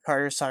 what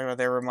Carter's talking about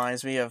there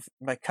reminds me of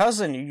my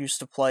cousin who used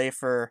to play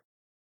for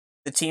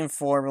the team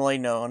formerly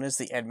known as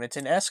the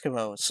Edmonton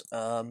Eskimos.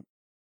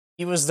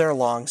 He was their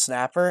long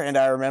snapper, and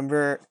I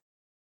remember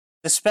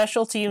the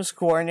special teams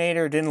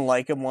coordinator didn't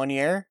like him one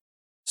year,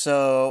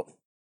 so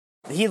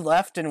he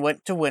left and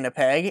went to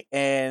Winnipeg,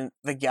 and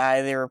the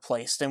guy they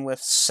replaced him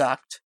with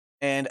sucked.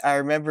 And I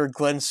remember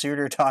Glenn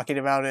Suter talking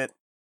about it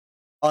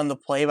on the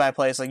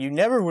play-by-play. It's like, you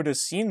never would have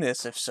seen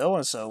this if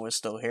so-and-so was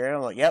still here. And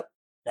I'm like, yep,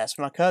 that's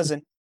my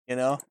cousin,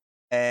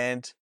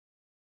 And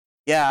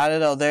yeah, I don't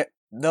know.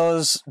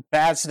 Those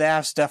bad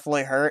snaps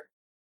definitely hurt.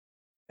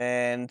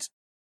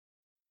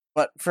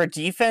 But for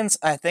defense,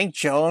 I think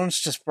Jones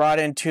just brought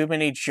in too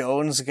many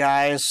Jones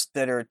guys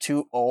that are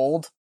too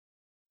old.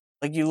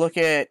 Like you look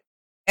at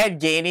Ed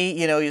Gainey,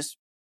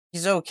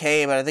 he's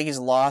okay, but I think he's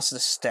lost a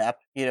step.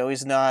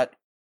 He's not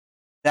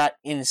that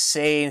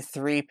insane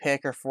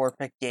 3-pick or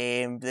 4-pick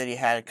game that he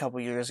had a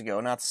couple years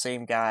ago. Not the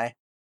same guy.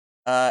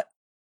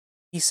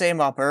 Issei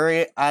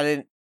Malbury, I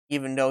didn't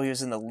even know he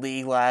was in the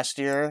league last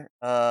year,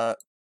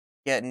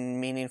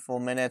 getting meaningful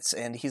minutes,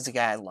 and he's the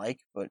guy I like,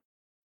 but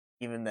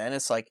even then,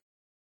 it's like,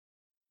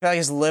 I feel like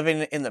he's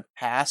living in the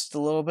past a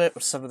little bit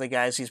with some of the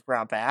guys he's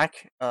brought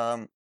back.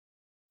 But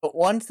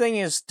one thing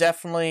is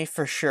definitely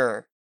for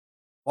sure.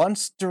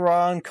 Once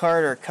Duron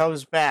Carter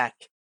comes back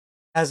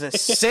as a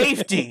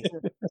safety,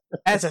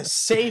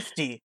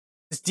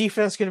 this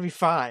defense is going to be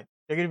fine.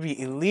 They're going to be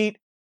elite.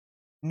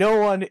 No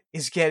one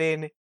is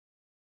going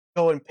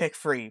pick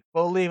free.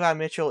 Bo Levi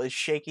Mitchell is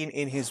shaking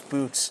in his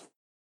boots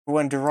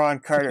when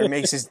Duron Carter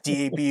makes his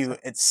debut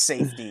at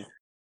safety.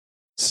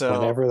 So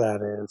whatever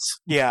that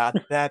is. Yeah,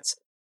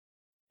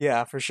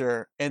 yeah, for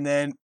sure. And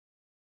then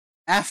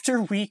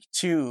after week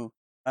 2,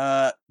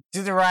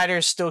 do the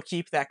Riders still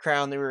keep that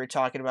crown that we were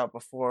talking about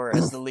before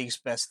as the league's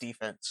best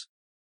defense?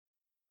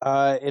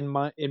 In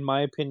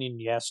my opinion,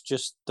 yes.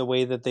 Just the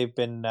way that they've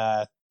been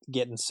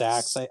getting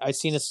sacks. I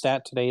seen a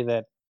stat today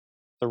that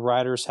the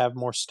Riders have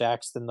more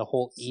stacks than the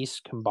whole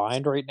East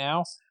combined right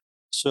now.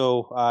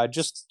 So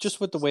just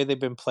with the way they've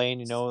been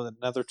playing,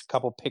 another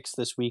couple picks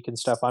this week and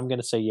stuff, I'm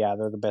gonna say yeah,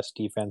 they're the best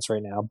defense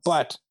right now.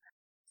 But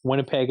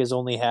Winnipeg has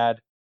only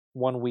had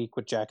 1 week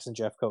with Jackson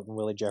Jeffcoat and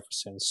Willie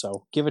Jefferson,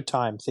 so give it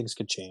time, things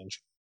could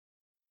change.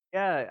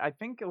 Yeah, I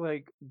think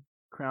like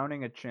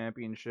crowning a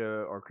championship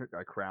or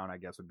a crown, I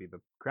guess would be the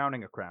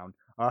crowning a crown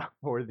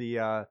for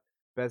the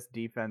best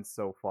defense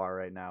so far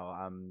right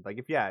now. Like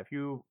if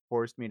you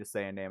forced me to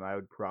say a name, I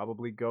would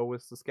probably go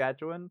with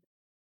Saskatchewan.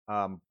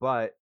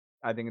 But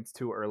I think it's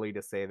too early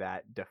to say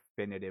that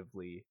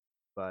definitively.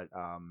 But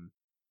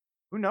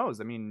who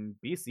knows? I mean,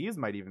 BC's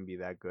might even be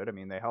that good. I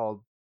mean, they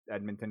held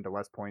Edmonton to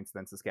less points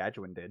than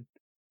Saskatchewan did.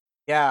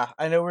 Yeah,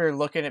 I know we were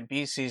looking at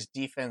BC's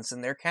defense,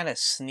 and they're kind of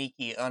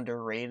sneaky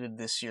underrated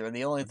this year.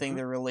 The only thing Mhm.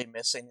 they're really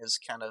missing is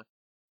kind of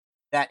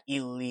that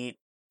elite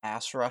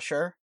pass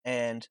rusher.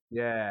 And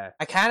Yeah.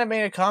 I kind of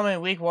made a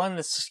comment week one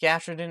that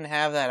Saskatchewan didn't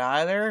have that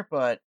either,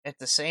 but at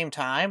the same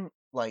time,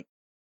 like,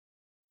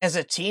 as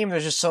a team,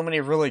 there's just so many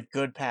really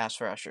good pass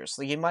rushers.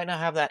 Like, you might not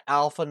have that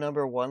alpha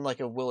number one like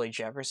a Willie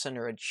Jefferson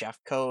or a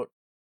Jeffcoat,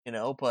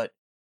 but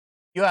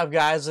you have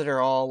guys that are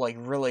all like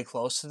really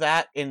close to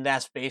that, and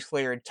that's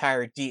basically your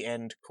entire D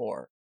end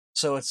core.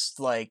 So it's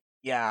like,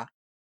 yeah.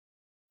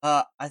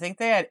 I think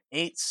they had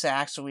 8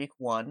 sacks week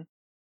one.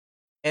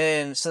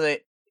 And so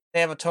they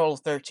have a total of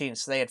 13,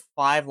 so they had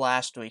 5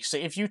 last week. So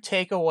if you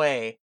take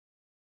away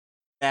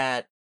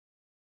that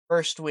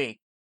first week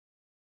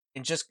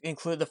and just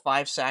include the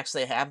 5 sacks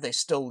they have, they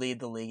still lead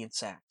the league in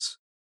sacks.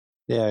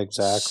 Yeah,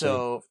 exactly.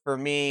 So for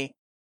me,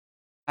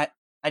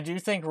 I do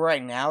think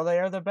right now they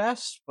are the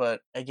best,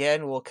 but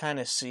again, we'll kind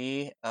of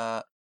see.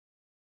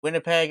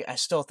 Winnipeg, I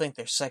still think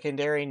their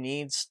secondary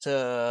needs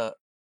to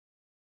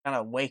kind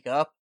of wake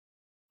up,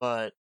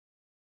 but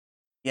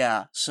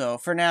yeah. So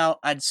for now,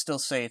 I'd still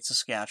say it's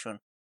Saskatchewan.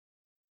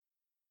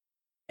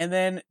 And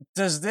then,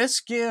 does this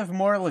give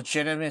more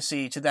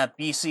legitimacy to that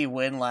BC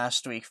win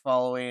last week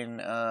following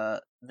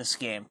this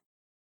game?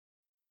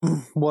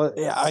 Well,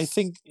 yeah, I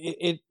think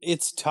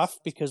it's tough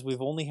because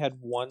we've only had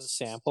one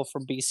sample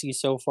from BC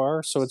so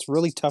far, so it's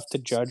really tough to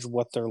judge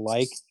what they're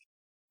like.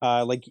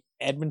 Like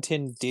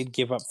Edmonton did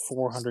give up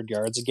 400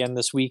 yards again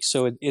this week,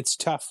 so it's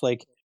tough.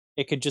 Like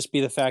it could just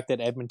be the fact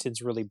that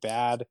Edmonton's really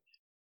bad,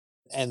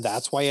 and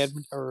that's why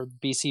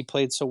BC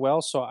played so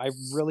well. So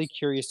I'm really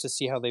curious to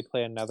see how they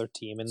play another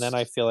team, and then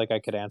I feel like I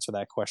could answer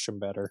that question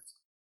better.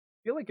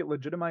 Feel like it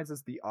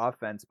legitimizes the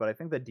offense, but I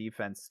think the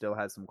defense still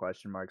has some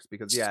question marks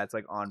because yeah, it's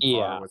like on par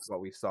Yeah, with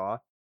what we saw.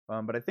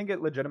 But I think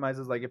it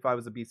legitimizes like if I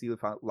was a BC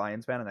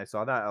Lions fan and I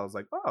saw that, I was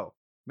like, oh,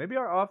 maybe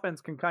our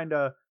offense can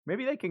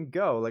maybe they can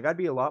go. Like I'd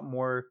be a lot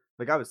more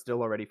like I was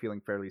still already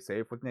feeling fairly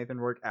safe with Nathan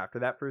Rourke after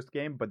that first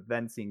game, but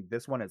then seeing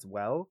this one as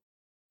well,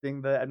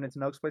 seeing the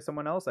Edmonton Elks play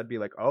someone else, I'd be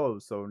like, oh,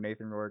 so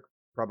Nathan Rourke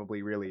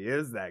probably really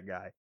is that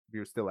guy. If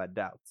you still had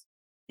doubts.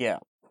 Yeah.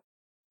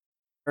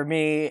 For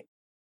me,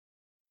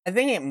 I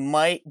think it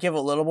might give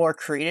a little more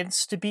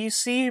credence to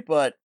BC,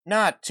 but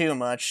not too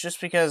much,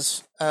 just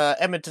because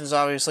Edmonton's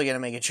obviously going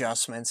to make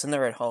adjustments, and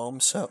they're at home,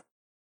 so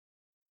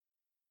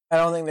I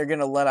don't think they're going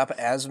to let up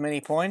as many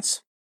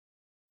points.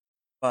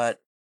 But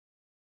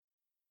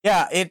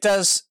yeah, it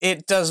does.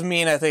 It does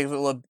mean I think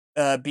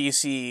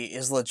BC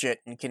is legit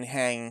and can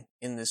hang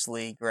in this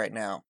league right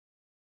now.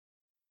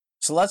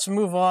 So let's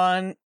move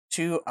on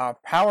to our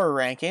power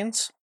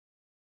rankings.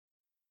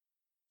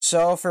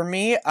 So for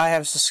me, I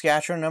have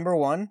Saskatchewan number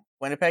 1,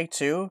 Winnipeg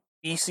 2,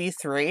 BC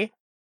 3,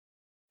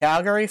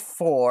 Calgary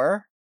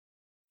 4,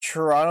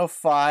 Toronto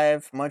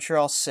 5,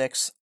 Montreal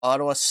 6,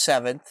 Ottawa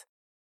 7th,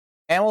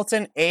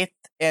 Hamilton 8th,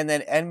 and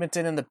then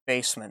Edmonton in the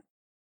basement.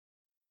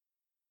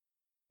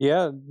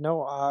 yeah,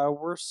 no,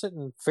 we're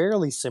sitting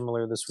fairly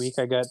similar this week.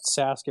 I got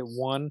Sask at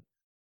 1.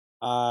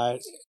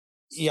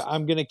 Yeah,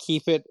 I'm gonna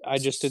keep it. I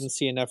just didn't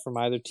see enough from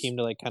either team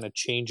to like kind of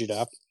change it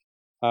up.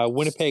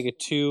 Winnipeg at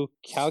 2,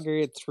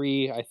 Calgary at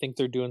 3. I think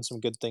they're doing some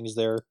good things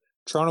there.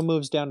 Toronto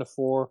moves down to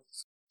 4,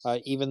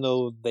 even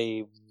though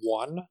they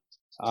won.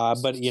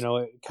 But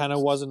it kind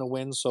of wasn't a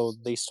win, so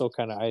they still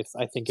kind of.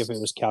 I think if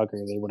it was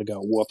Calgary, they would have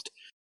got whooped.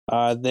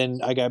 Then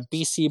I got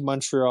BC,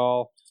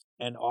 Montreal,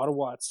 and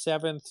Ottawa at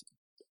 7th,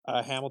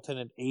 Hamilton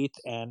at 8th,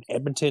 and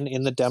Edmonton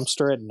in the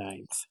dumpster at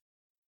 9th.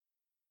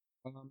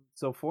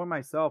 So for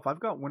myself,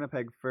 I've got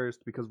Winnipeg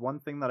first because one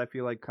thing that I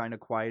feel like kind of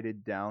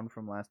quieted down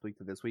from last week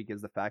to this week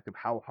is the fact of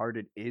how hard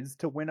it is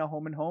to win a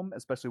home and home,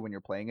 especially when you're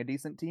playing a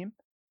decent team.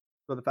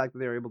 So the fact that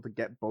they were able to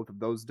get both of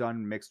those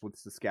done mixed with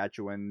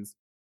Saskatchewan's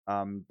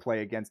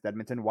play against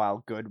Edmonton,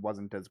 while good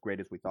wasn't as great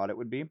as we thought it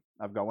would be.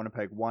 I've got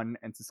Winnipeg 1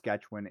 and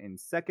Saskatchewan in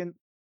 2nd.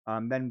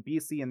 Then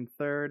BC in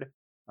 3rd,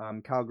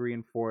 Calgary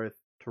in 4th,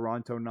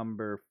 Toronto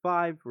number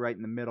 5, right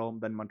in the middle,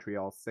 then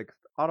Montreal 6th,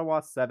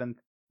 Ottawa 7th,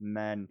 and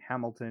then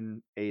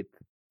Hamilton 8th,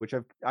 which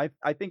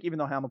I think even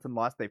though Hamilton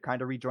lost, they've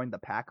kind of rejoined the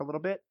pack a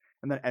little bit.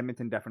 And then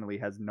Edmonton definitely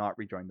has not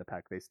rejoined the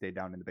pack. They stayed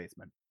down in the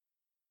basement.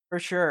 For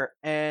sure.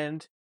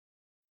 And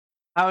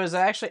I was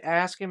actually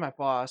asking my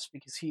boss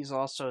because he's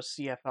also a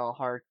CFL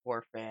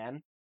hardcore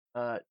fan.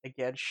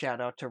 Again,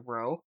 shout out to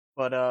Ro.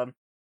 But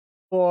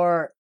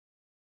for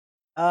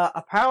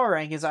a power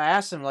rankings, I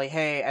asked him like,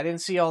 "Hey, I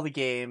didn't see all the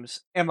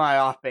games. Am I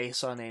off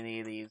base on any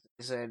of these?"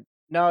 He said,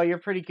 "No, you're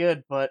pretty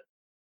good, but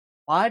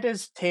why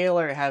does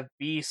Taylor have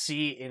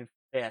BC in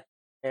fifth?"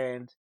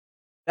 And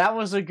that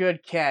was a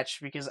good catch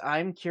because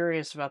I'm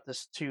curious about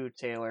this too,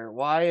 Taylor.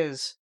 Why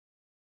is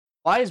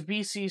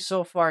BC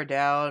so far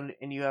down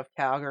and you have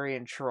Calgary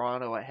and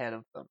Toronto ahead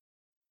of them?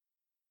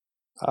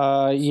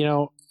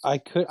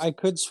 I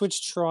could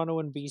switch Toronto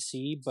and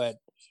BC, but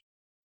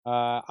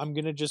I'm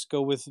gonna just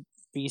go with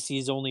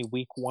BC's only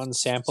week 1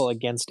 sample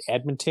against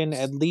Edmonton.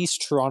 At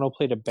least Toronto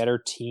played a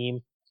better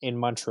team in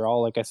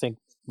Montreal. Like I think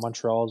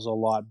Montreal is a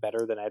lot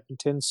better than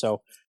Edmonton,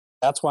 so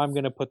that's why I'm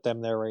gonna put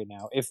them there right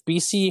now. If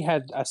BC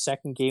had a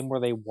second game where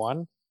they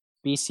won,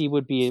 BC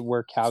would be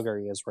where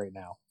Calgary is right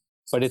now.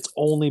 But it's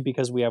only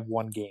because we have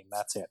one game.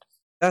 That's it.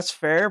 That's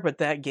fair, but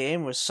that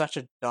game was such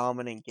a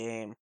dominant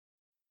game.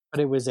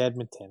 But it was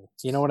Edmonton.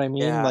 You know what I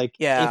mean? Yeah, Like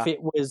yeah, if it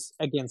was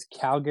against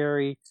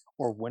Calgary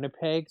or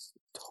Winnipeg,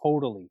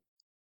 totally.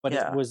 But it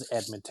yeah, was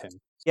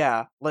Edmonton.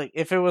 yeah. Like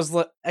if it was,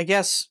 I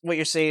guess what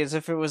you're saying is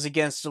if it was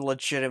against a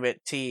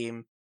legitimate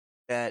team,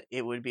 that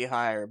it would be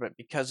higher. But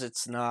because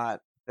it's not,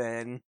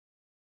 then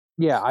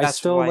Yeah, I that's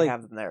still why I like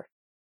have them there.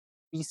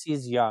 BC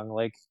is young.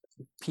 Like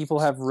people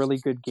have really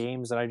good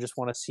games, and I just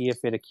want to see if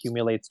it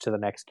accumulates to the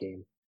next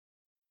game.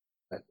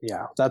 But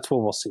yeah, that's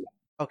what we'll see.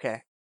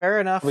 Okay, fair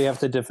enough. We have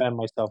to defend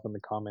myself in the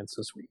comments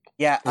this week.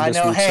 Yeah, Or I this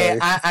know. week, Hey,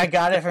 sorry. I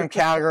got it from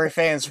Calgary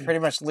fans pretty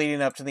much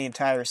leading up to the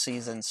entire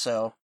season,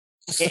 so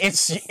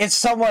it's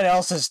someone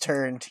else's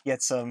turn to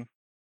get some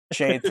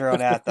shade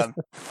thrown at them.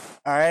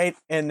 All right,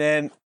 and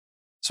then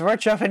so we're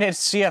jumping into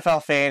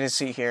CFL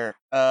fantasy here.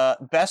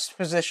 Best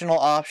positional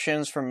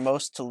options from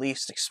most to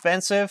least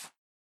expensive.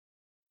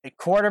 At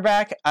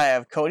quarterback, I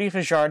have Cody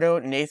Fajardo,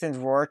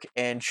 Nathan Rourke,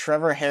 and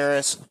Trevor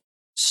Harris,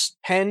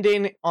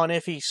 pending on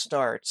if he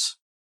starts.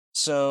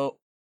 So,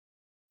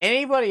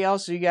 anybody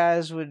else you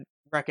guys would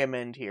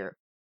recommend here?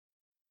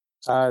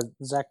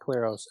 Zach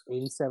Claros,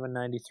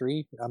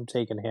 87.93. I'm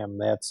taking him.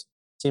 That's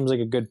seems like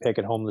a good pick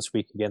at home this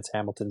week against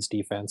Hamilton's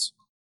defense.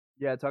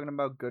 Yeah, talking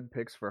about good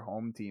picks for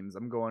home teams,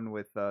 I'm going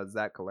with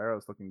Zach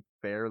Caleros looking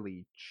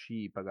fairly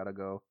cheap. I gotta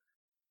go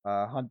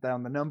hunt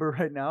down the number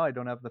right now. I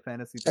don't have the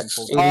fantasy thing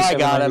pulled Oh, up. I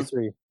got him.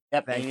 87.93.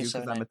 Yep, Thank you,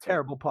 because I'm a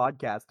terrible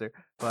podcaster.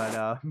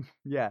 But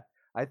yeah,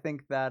 I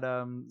think that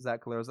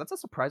Zach Caleros, that's a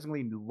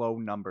surprisingly low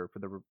number for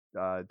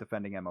the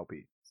defending MOP.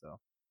 So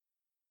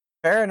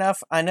Fair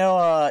enough. I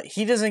know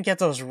he doesn't get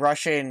those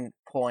rushing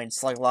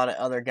points like a lot of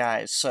other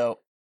guys, so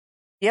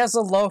he has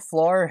a low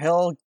floor.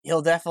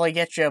 He'll definitely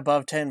get you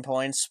above 10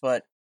 points,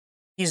 but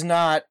he's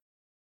not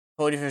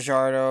Cody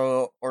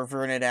Fajardo or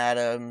Vernon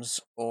Adams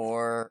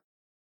or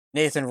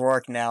Nathan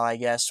Rourke now, I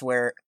guess,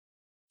 where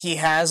he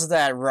has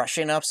that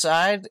rushing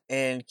upside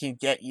and can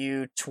get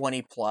you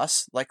 20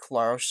 plus. Like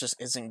Claros just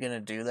isn't going to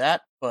do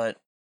that, but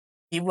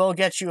he will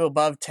get you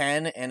above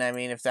 10. And I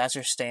mean, if that's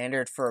your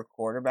standard for a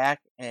quarterback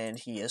and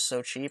he is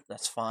so cheap,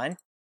 that's fine.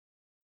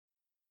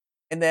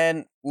 And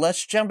then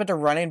let's jump into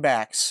running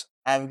backs.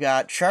 I've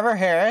got Trevor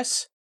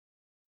Harris,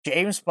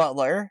 James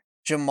Butler,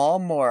 Jamal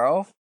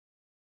Morrow,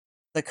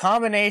 the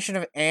combination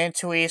of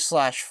Antwi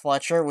 /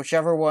 Fletcher,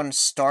 whichever one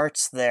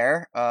starts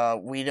there.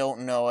 We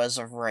don't know as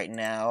of right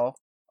now.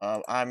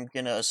 I'm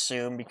gonna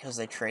assume because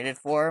they traded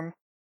for him,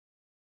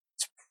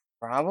 it's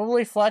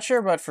probably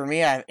Fletcher. But for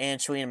me, I have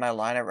Antwi in my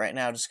lineup right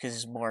now just because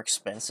he's more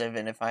expensive,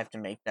 and if I have to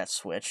make that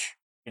switch,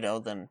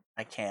 then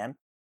I can.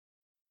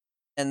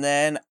 And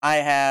then I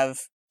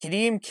have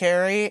Kadeem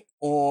Carey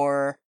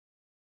or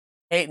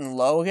Peyton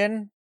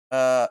Logan.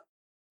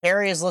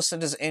 Carey is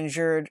listed as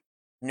injured.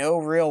 No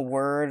real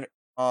word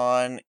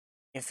on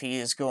if he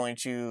is going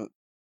to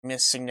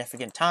miss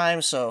significant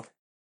time, so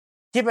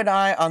keep an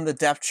eye on the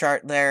depth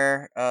chart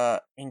there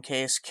in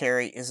case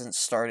Carey isn't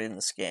started in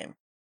this game.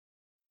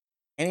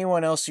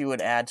 Anyone else you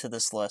would add to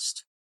this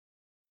list?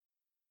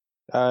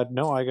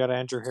 No, I got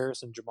Andrew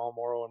Harris and Jamal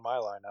Morrow in my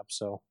lineup,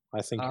 so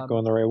I think you're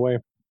going the right way.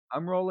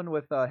 I'm rolling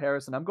with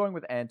Harrison. I'm going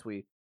with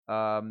Antwi.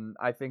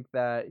 I think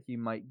that he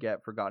might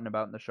get forgotten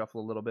about in the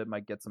shuffle a little bit,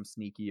 might get some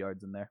sneaky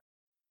yards in there.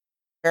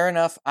 Fair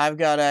enough. I've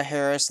got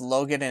Harris,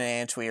 Logan,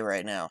 and Antwi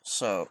right now,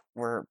 so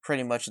we're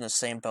pretty much in the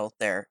same boat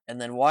there. And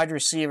then wide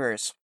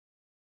receivers.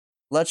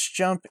 Let's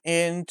jump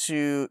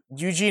into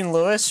Eugene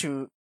Lewis,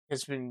 who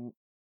has been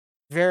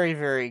very,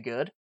 very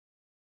good.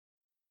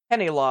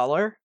 Kenny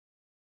Lawler,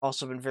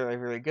 also been very,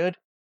 very good.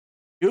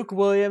 Duke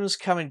Williams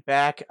coming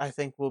back, I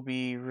think, will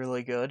be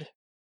really good.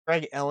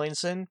 Greg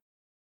Ellingson,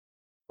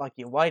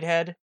 Lucky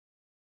Whitehead,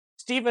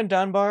 Stephen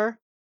Dunbar,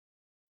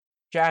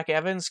 Jack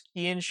Evans,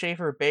 Kean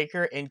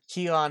Schaefer-Baker, and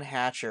Keon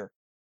Hatcher.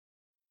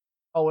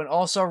 Oh, and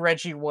also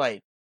Reggie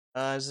White.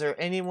 Is there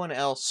anyone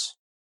else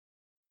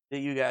that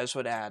you guys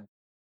would add?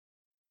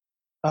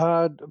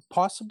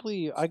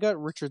 Possibly. I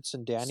got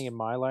Richardson Danny in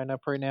my lineup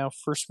right now.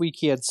 First week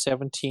he had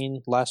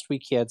 17. Last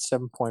week he had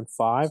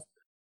 7.5.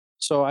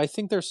 So I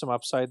think there's some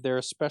upside there,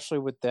 especially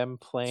with them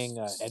playing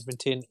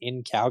Edmonton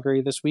in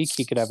Calgary this week.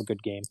 He could have a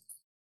good game.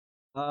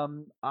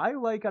 I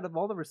like out of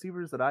all the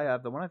receivers that I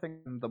have, the one I think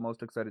I'm the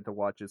most excited to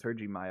watch is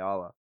Herji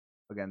Mayala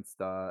against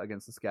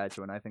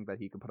Saskatchewan. I think that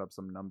he could put up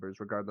some numbers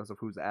regardless of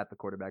who's at the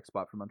quarterback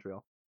spot for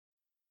Montreal.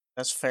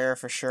 That's fair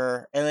for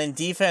sure. And then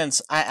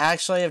defense, I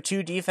actually have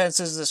two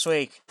defenses this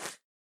week.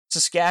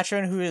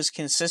 Saskatchewan, who has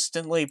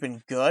consistently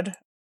been good,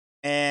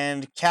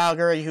 and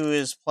Calgary, who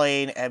is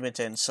playing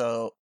Edmonton.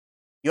 So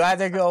you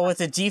either go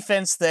with a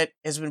defense that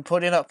has been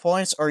putting up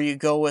points, or you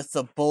go with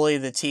the bully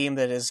the team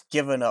that has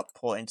given up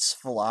points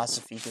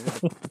philosophy.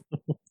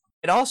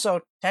 And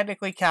also,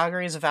 technically,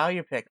 Calgary is a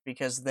value pick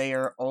because they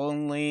are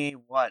only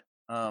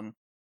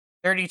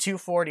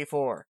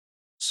 32.44.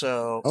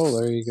 So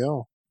there you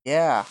go.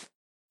 yeah.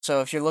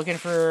 So if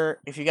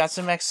you got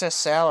some excess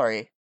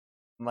salary,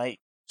 might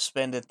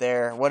spend it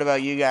there. What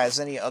about you guys?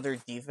 Any other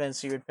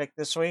defense you would pick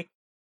this week?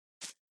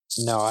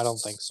 No, I don't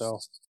think so.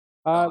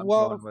 I'm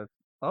going with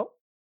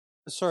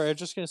sorry, I was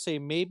just gonna say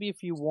maybe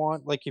if you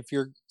want, like, if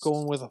you're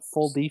going with a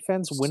full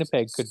defense,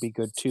 Winnipeg could be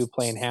good too.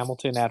 Playing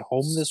Hamilton at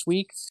home this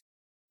week,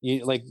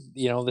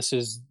 this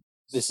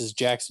is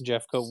Jackson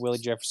Jeffcoat, Willie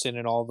Jefferson,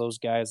 and all those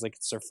guys. Like,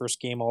 it's their first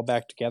game all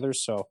back together,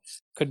 so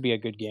could be a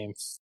good game.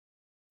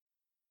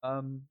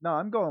 No,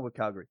 I'm going with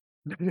Calgary.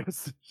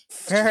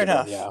 Fair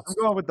enough. Yeah. I'm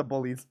going with the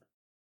bullies.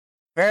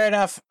 Fair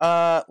enough.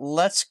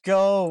 Let's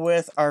go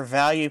with our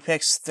value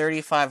picks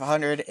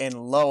 3,500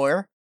 and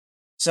lower.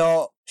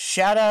 So,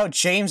 shout out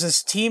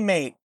James's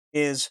teammate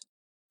is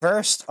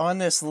first on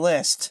this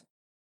list.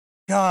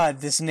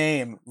 God, this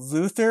name.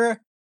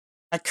 Luther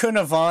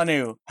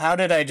Akunavanu. How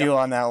did I do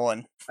on that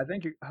one? I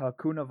think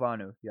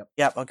Akunavanu. Yep.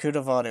 Yep,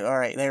 Akunavanu. All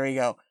right, there we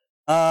go.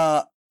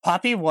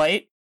 Poppy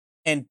White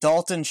and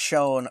Dalton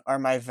Schoen are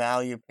my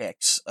value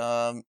picks.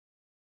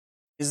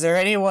 Is there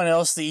anyone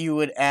else that you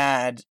would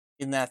add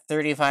in that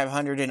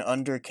 3,500 and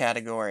under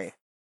category?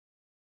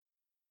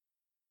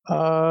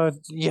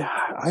 Yeah,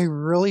 I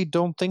really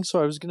don't think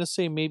so. I was gonna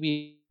say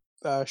maybe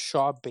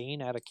Shaw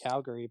Bain out of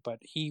Calgary, but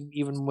he,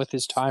 even with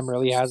his time,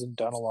 really hasn't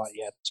done a lot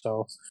yet.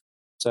 So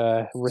it's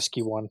a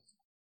risky one.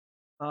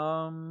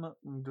 I'm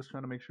just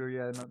trying to make sure.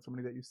 Yeah, not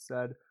somebody that you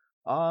said.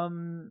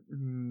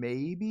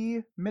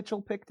 Maybe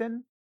Mitchell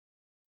Picton.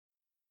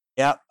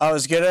 Yeah, I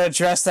was gonna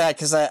address that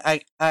because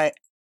I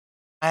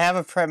have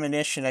a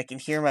premonition. I can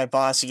hear my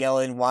boss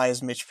yelling, "Why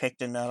is Mitch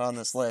Picton not on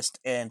this list?"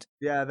 And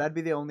yeah, that'd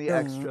be the only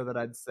extra that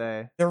I'd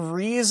say. The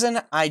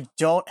reason I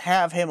don't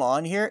have him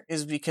on here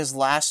is because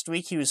last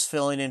week he was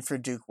filling in for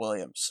Duke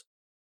Williams.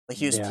 Like,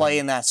 he was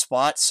playing that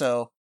spot,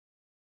 so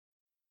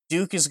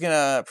Duke is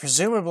gonna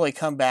presumably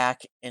come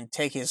back and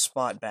take his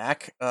spot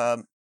back.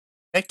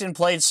 Picton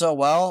played so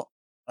well,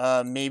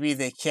 maybe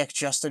they kick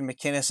Justin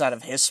McInnis out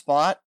of his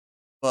spot,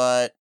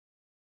 but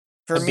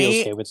for I'd me,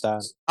 be okay with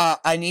that.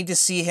 I need to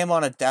see him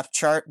on a depth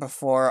chart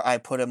before I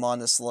put him on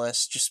this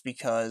list, just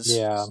because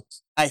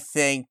I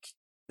think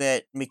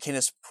that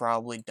McInnis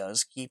probably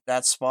does keep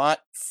that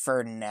spot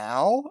for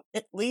now,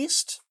 at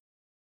least.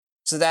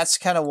 So that's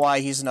kind of why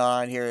he's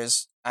not on here.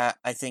 Is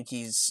I think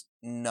he's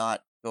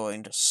not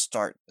going to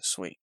start this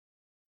week.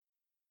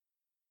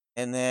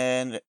 And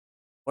then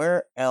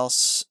where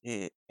else?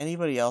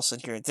 Anybody else in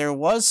here? There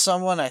was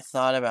someone I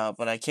thought about,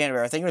 but I can't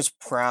remember. I think it was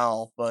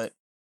Prowl, but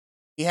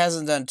he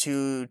hasn't done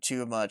too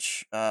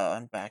much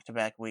on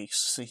back-to-back weeks,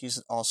 so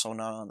he's also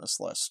not on this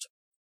list.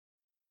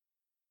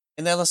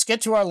 And then let's get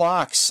to our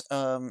locks.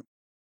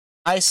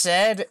 I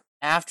said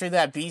after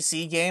that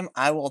BC game,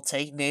 I will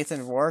take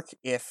Nathan Rourke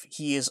if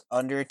he is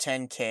under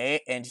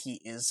 10K, and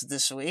he is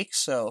this week,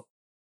 so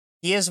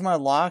he is my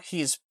lock.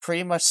 He's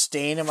pretty much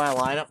staying in my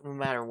lineup no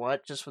matter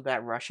what, just with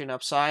that rushing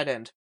upside,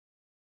 and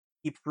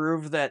he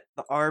proved that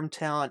the arm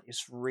talent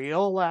is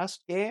real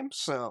last game,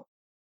 so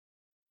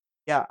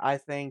yeah, I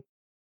think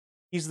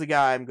he's the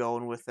guy I'm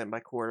going with at my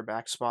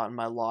quarterback spot in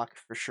my lock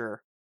for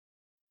sure.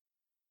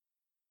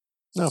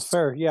 No,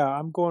 fair. Yeah,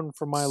 I'm going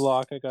for my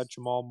lock. I got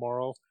Jamal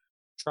Morrow.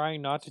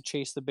 Trying not to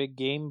chase the big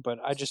game, but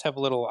I just have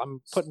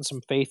I'm putting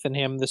some faith in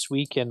him this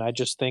week, and I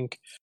just think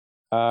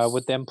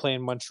with them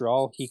playing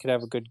Montreal, he could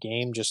have a good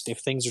game. Just if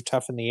things are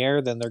tough in the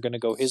air, then they're going to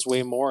go his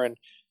way more, and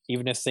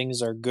even if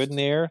things are good in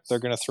the air, they're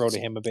going to throw to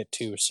him a bit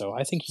too. So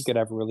I think he could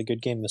have a really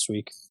good game this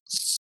week.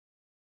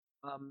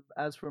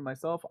 As for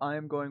myself, I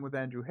am going with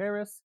Andrew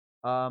Harris.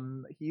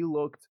 He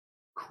looked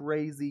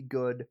crazy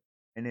good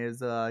in his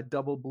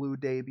double blue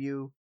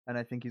debut, and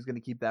I think he's going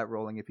to keep that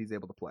rolling if he's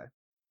able to play.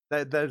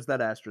 There's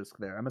that asterisk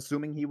there. I'm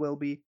assuming he will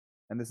be,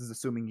 and this is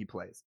assuming he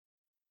plays.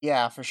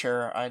 Yeah, for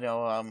sure. I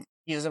know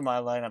he's in my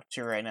lineup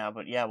too right now,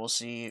 but yeah, we'll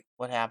see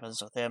what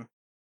happens with him.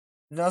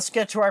 Now let's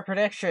get to our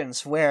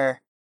predictions,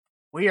 where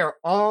we are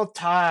all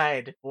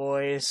tied,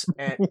 boys,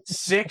 at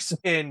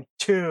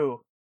 6-2.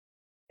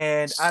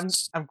 And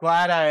I'm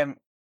glad I'm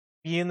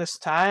being this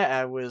tie.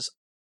 I was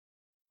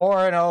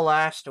 4-0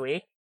 last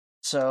week,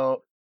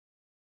 so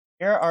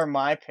here are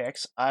my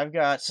picks. I've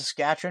got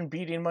Saskatchewan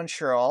beating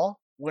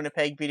Montreal,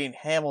 Winnipeg beating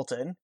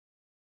Hamilton,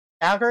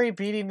 Calgary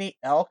beating the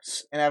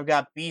Elks, and I've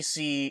got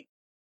BC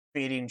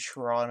beating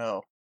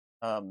Toronto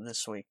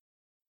this week.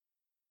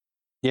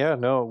 Yeah,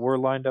 no, we're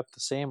lined up the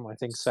same. I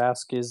think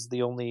Sask is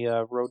the only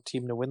road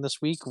team to win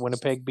this week.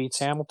 Winnipeg beats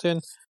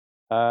Hamilton.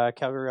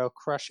 Calgary will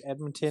crush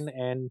Edmonton,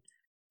 and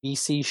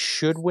BC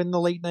should win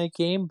the late night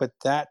game, but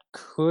that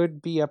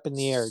could be up in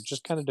the air. It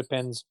just kind of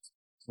depends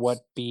what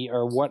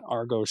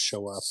Argos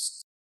show up.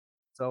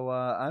 So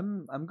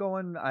I'm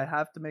going. I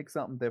have to make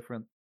something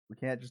different. We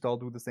can't just all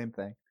do the same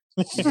thing.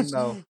 Even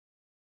though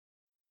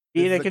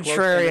being a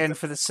contrarian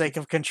for the sake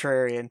of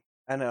contrarian.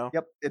 I know.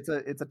 Yep,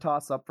 it's a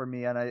toss up for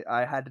me, and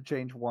I had to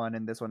change one,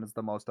 and this one is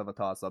the most of a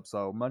toss up.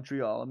 So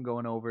Montreal, I'm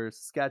going over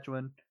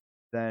Saskatchewan,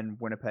 then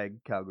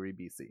Winnipeg, Calgary,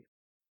 BC.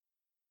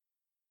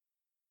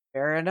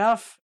 Fair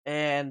enough.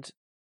 And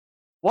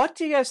what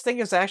do you guys think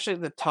is actually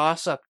the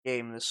toss up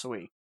game this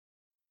week?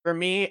 For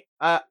me,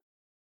 I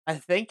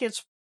think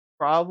it's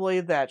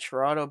probably that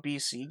Toronto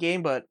BC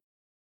game, but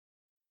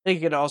I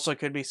think it also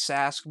could be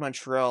Sask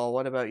Montreal.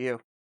 What about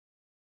you?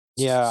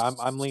 Yeah,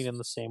 I'm leaning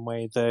the same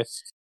way.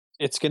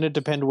 It's going to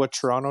depend what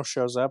Toronto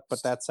shows up,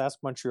 but that Sask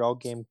Montreal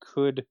game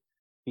could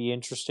be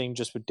interesting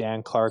just with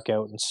Dan Clark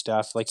out and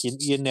stuff. Like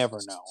you never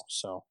know.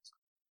 So,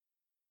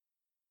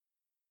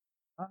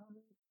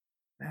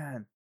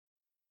 Man,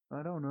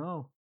 I don't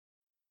know.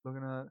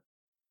 Looking at.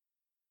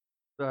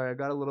 Sorry, I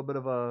got a little bit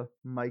of a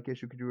mic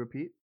issue. Could you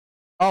repeat?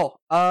 Oh,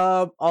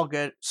 all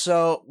good.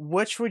 So,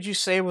 which would you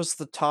say was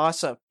the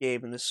toss-up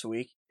game this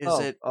week? Is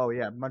it? Oh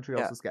yeah,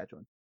 Montreal,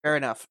 Saskatchewan. Fair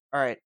enough. All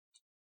right.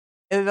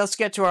 And let's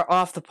get to our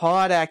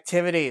off-the-pod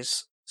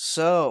activities.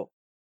 So,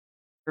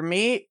 for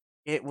me,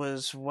 it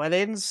was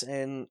weddings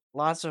and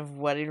lots of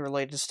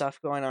wedding-related stuff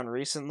going on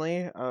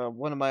recently.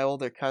 One of my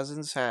older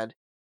cousins had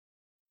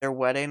their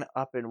wedding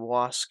up in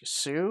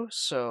Waskesiu,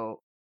 so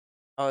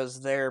I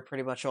was there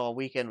pretty much all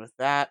weekend with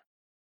that.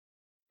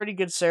 Pretty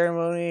good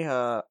ceremony.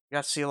 Got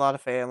to see a lot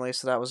of family,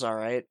 so that was all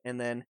right. And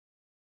then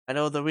I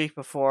know the week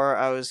before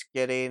I was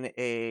getting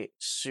a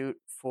suit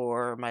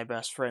for my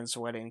best friend's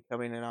wedding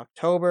coming in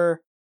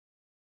October.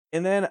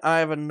 And then I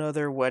have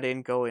another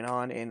wedding going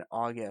on in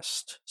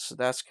August. So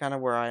that's kind of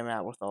where I'm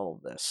at with all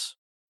of this.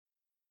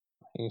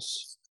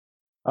 nice.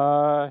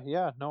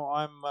 Yeah, no,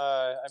 I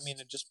mean,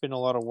 it's just been a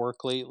lot of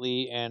work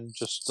lately and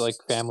just like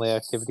family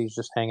activities,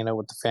 just hanging out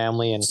with the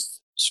family, and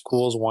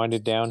school's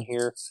winded down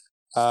here.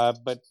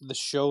 But the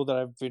show that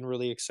I've been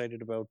really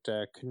excited about,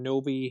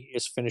 Kenobi,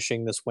 is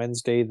finishing this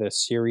Wednesday, the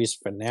series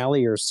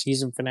finale or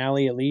season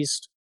finale at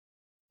least.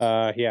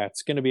 Yeah,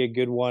 it's going to be a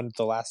good one.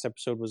 The last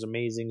episode was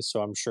amazing,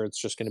 so I'm sure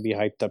it's just going to be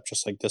hyped up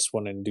just like this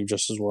one and do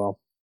just as well.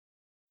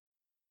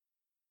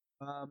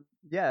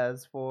 Yeah,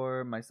 as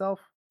for myself,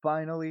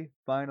 finally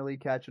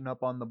catching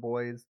up on The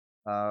Boys.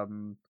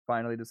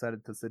 Finally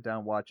decided to sit down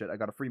and watch it. I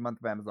got a free month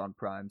of Amazon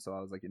Prime, so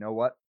I was like, you know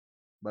what?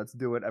 Let's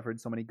do it. I've heard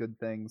so many good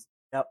things.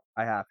 Yep.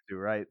 I have to,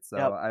 right? So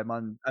Yep.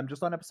 I'm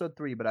just on episode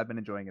 3, but I've been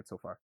enjoying it so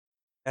far.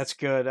 That's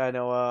good. I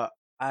know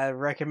I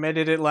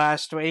recommended it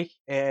last week,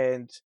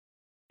 and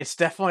it's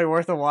definitely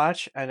worth a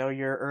watch. I know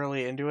you're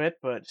early into it,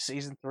 but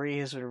season 3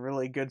 has been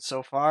really good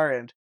so far,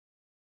 and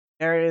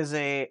there is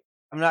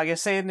I'm not gonna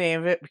say the name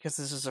of it because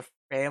this is a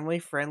family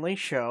friendly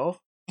show,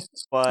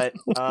 but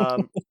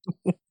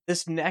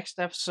this next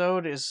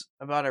episode is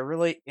about a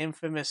really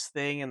infamous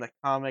thing in the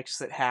comics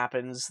that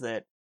happens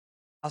that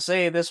I'll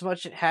say this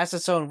much, it has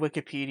its own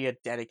Wikipedia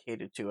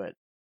dedicated to it.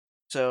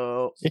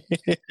 So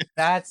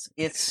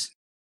it's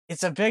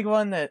a big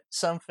one that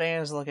some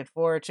fans are looking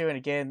forward to, and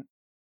again,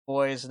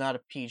 Boys not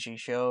a PG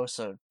show,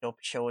 so don't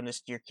be showing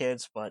this to your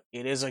kids, but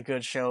it is a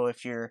good show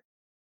if you're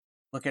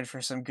looking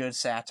for some good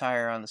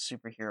satire on the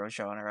superhero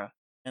genre.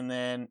 And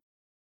then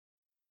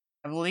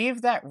I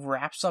believe that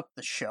wraps up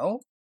the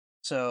show.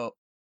 So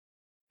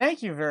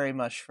thank you very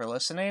much for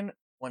listening.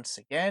 Once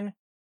again,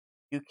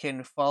 you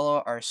can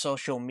follow our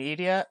social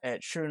media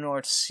at True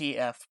North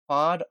CF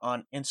Pod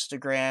on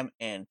Instagram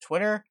and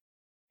Twitter,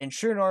 and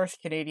True North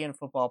Canadian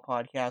Football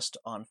Podcast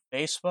on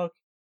Facebook.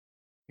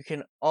 You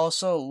can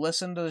also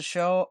listen to the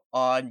show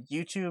on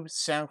YouTube,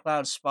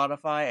 SoundCloud,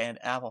 Spotify, and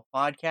Apple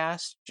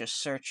Podcasts. Just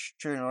search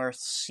True North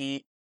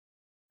CF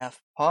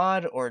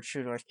Pod or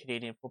True North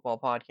Canadian Football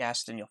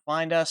Podcast and you'll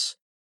find us.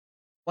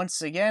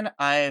 Once again,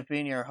 I have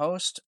been your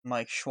host,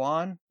 Mike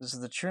Schwann. This is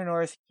the True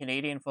North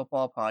Canadian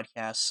Football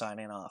Podcast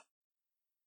signing off.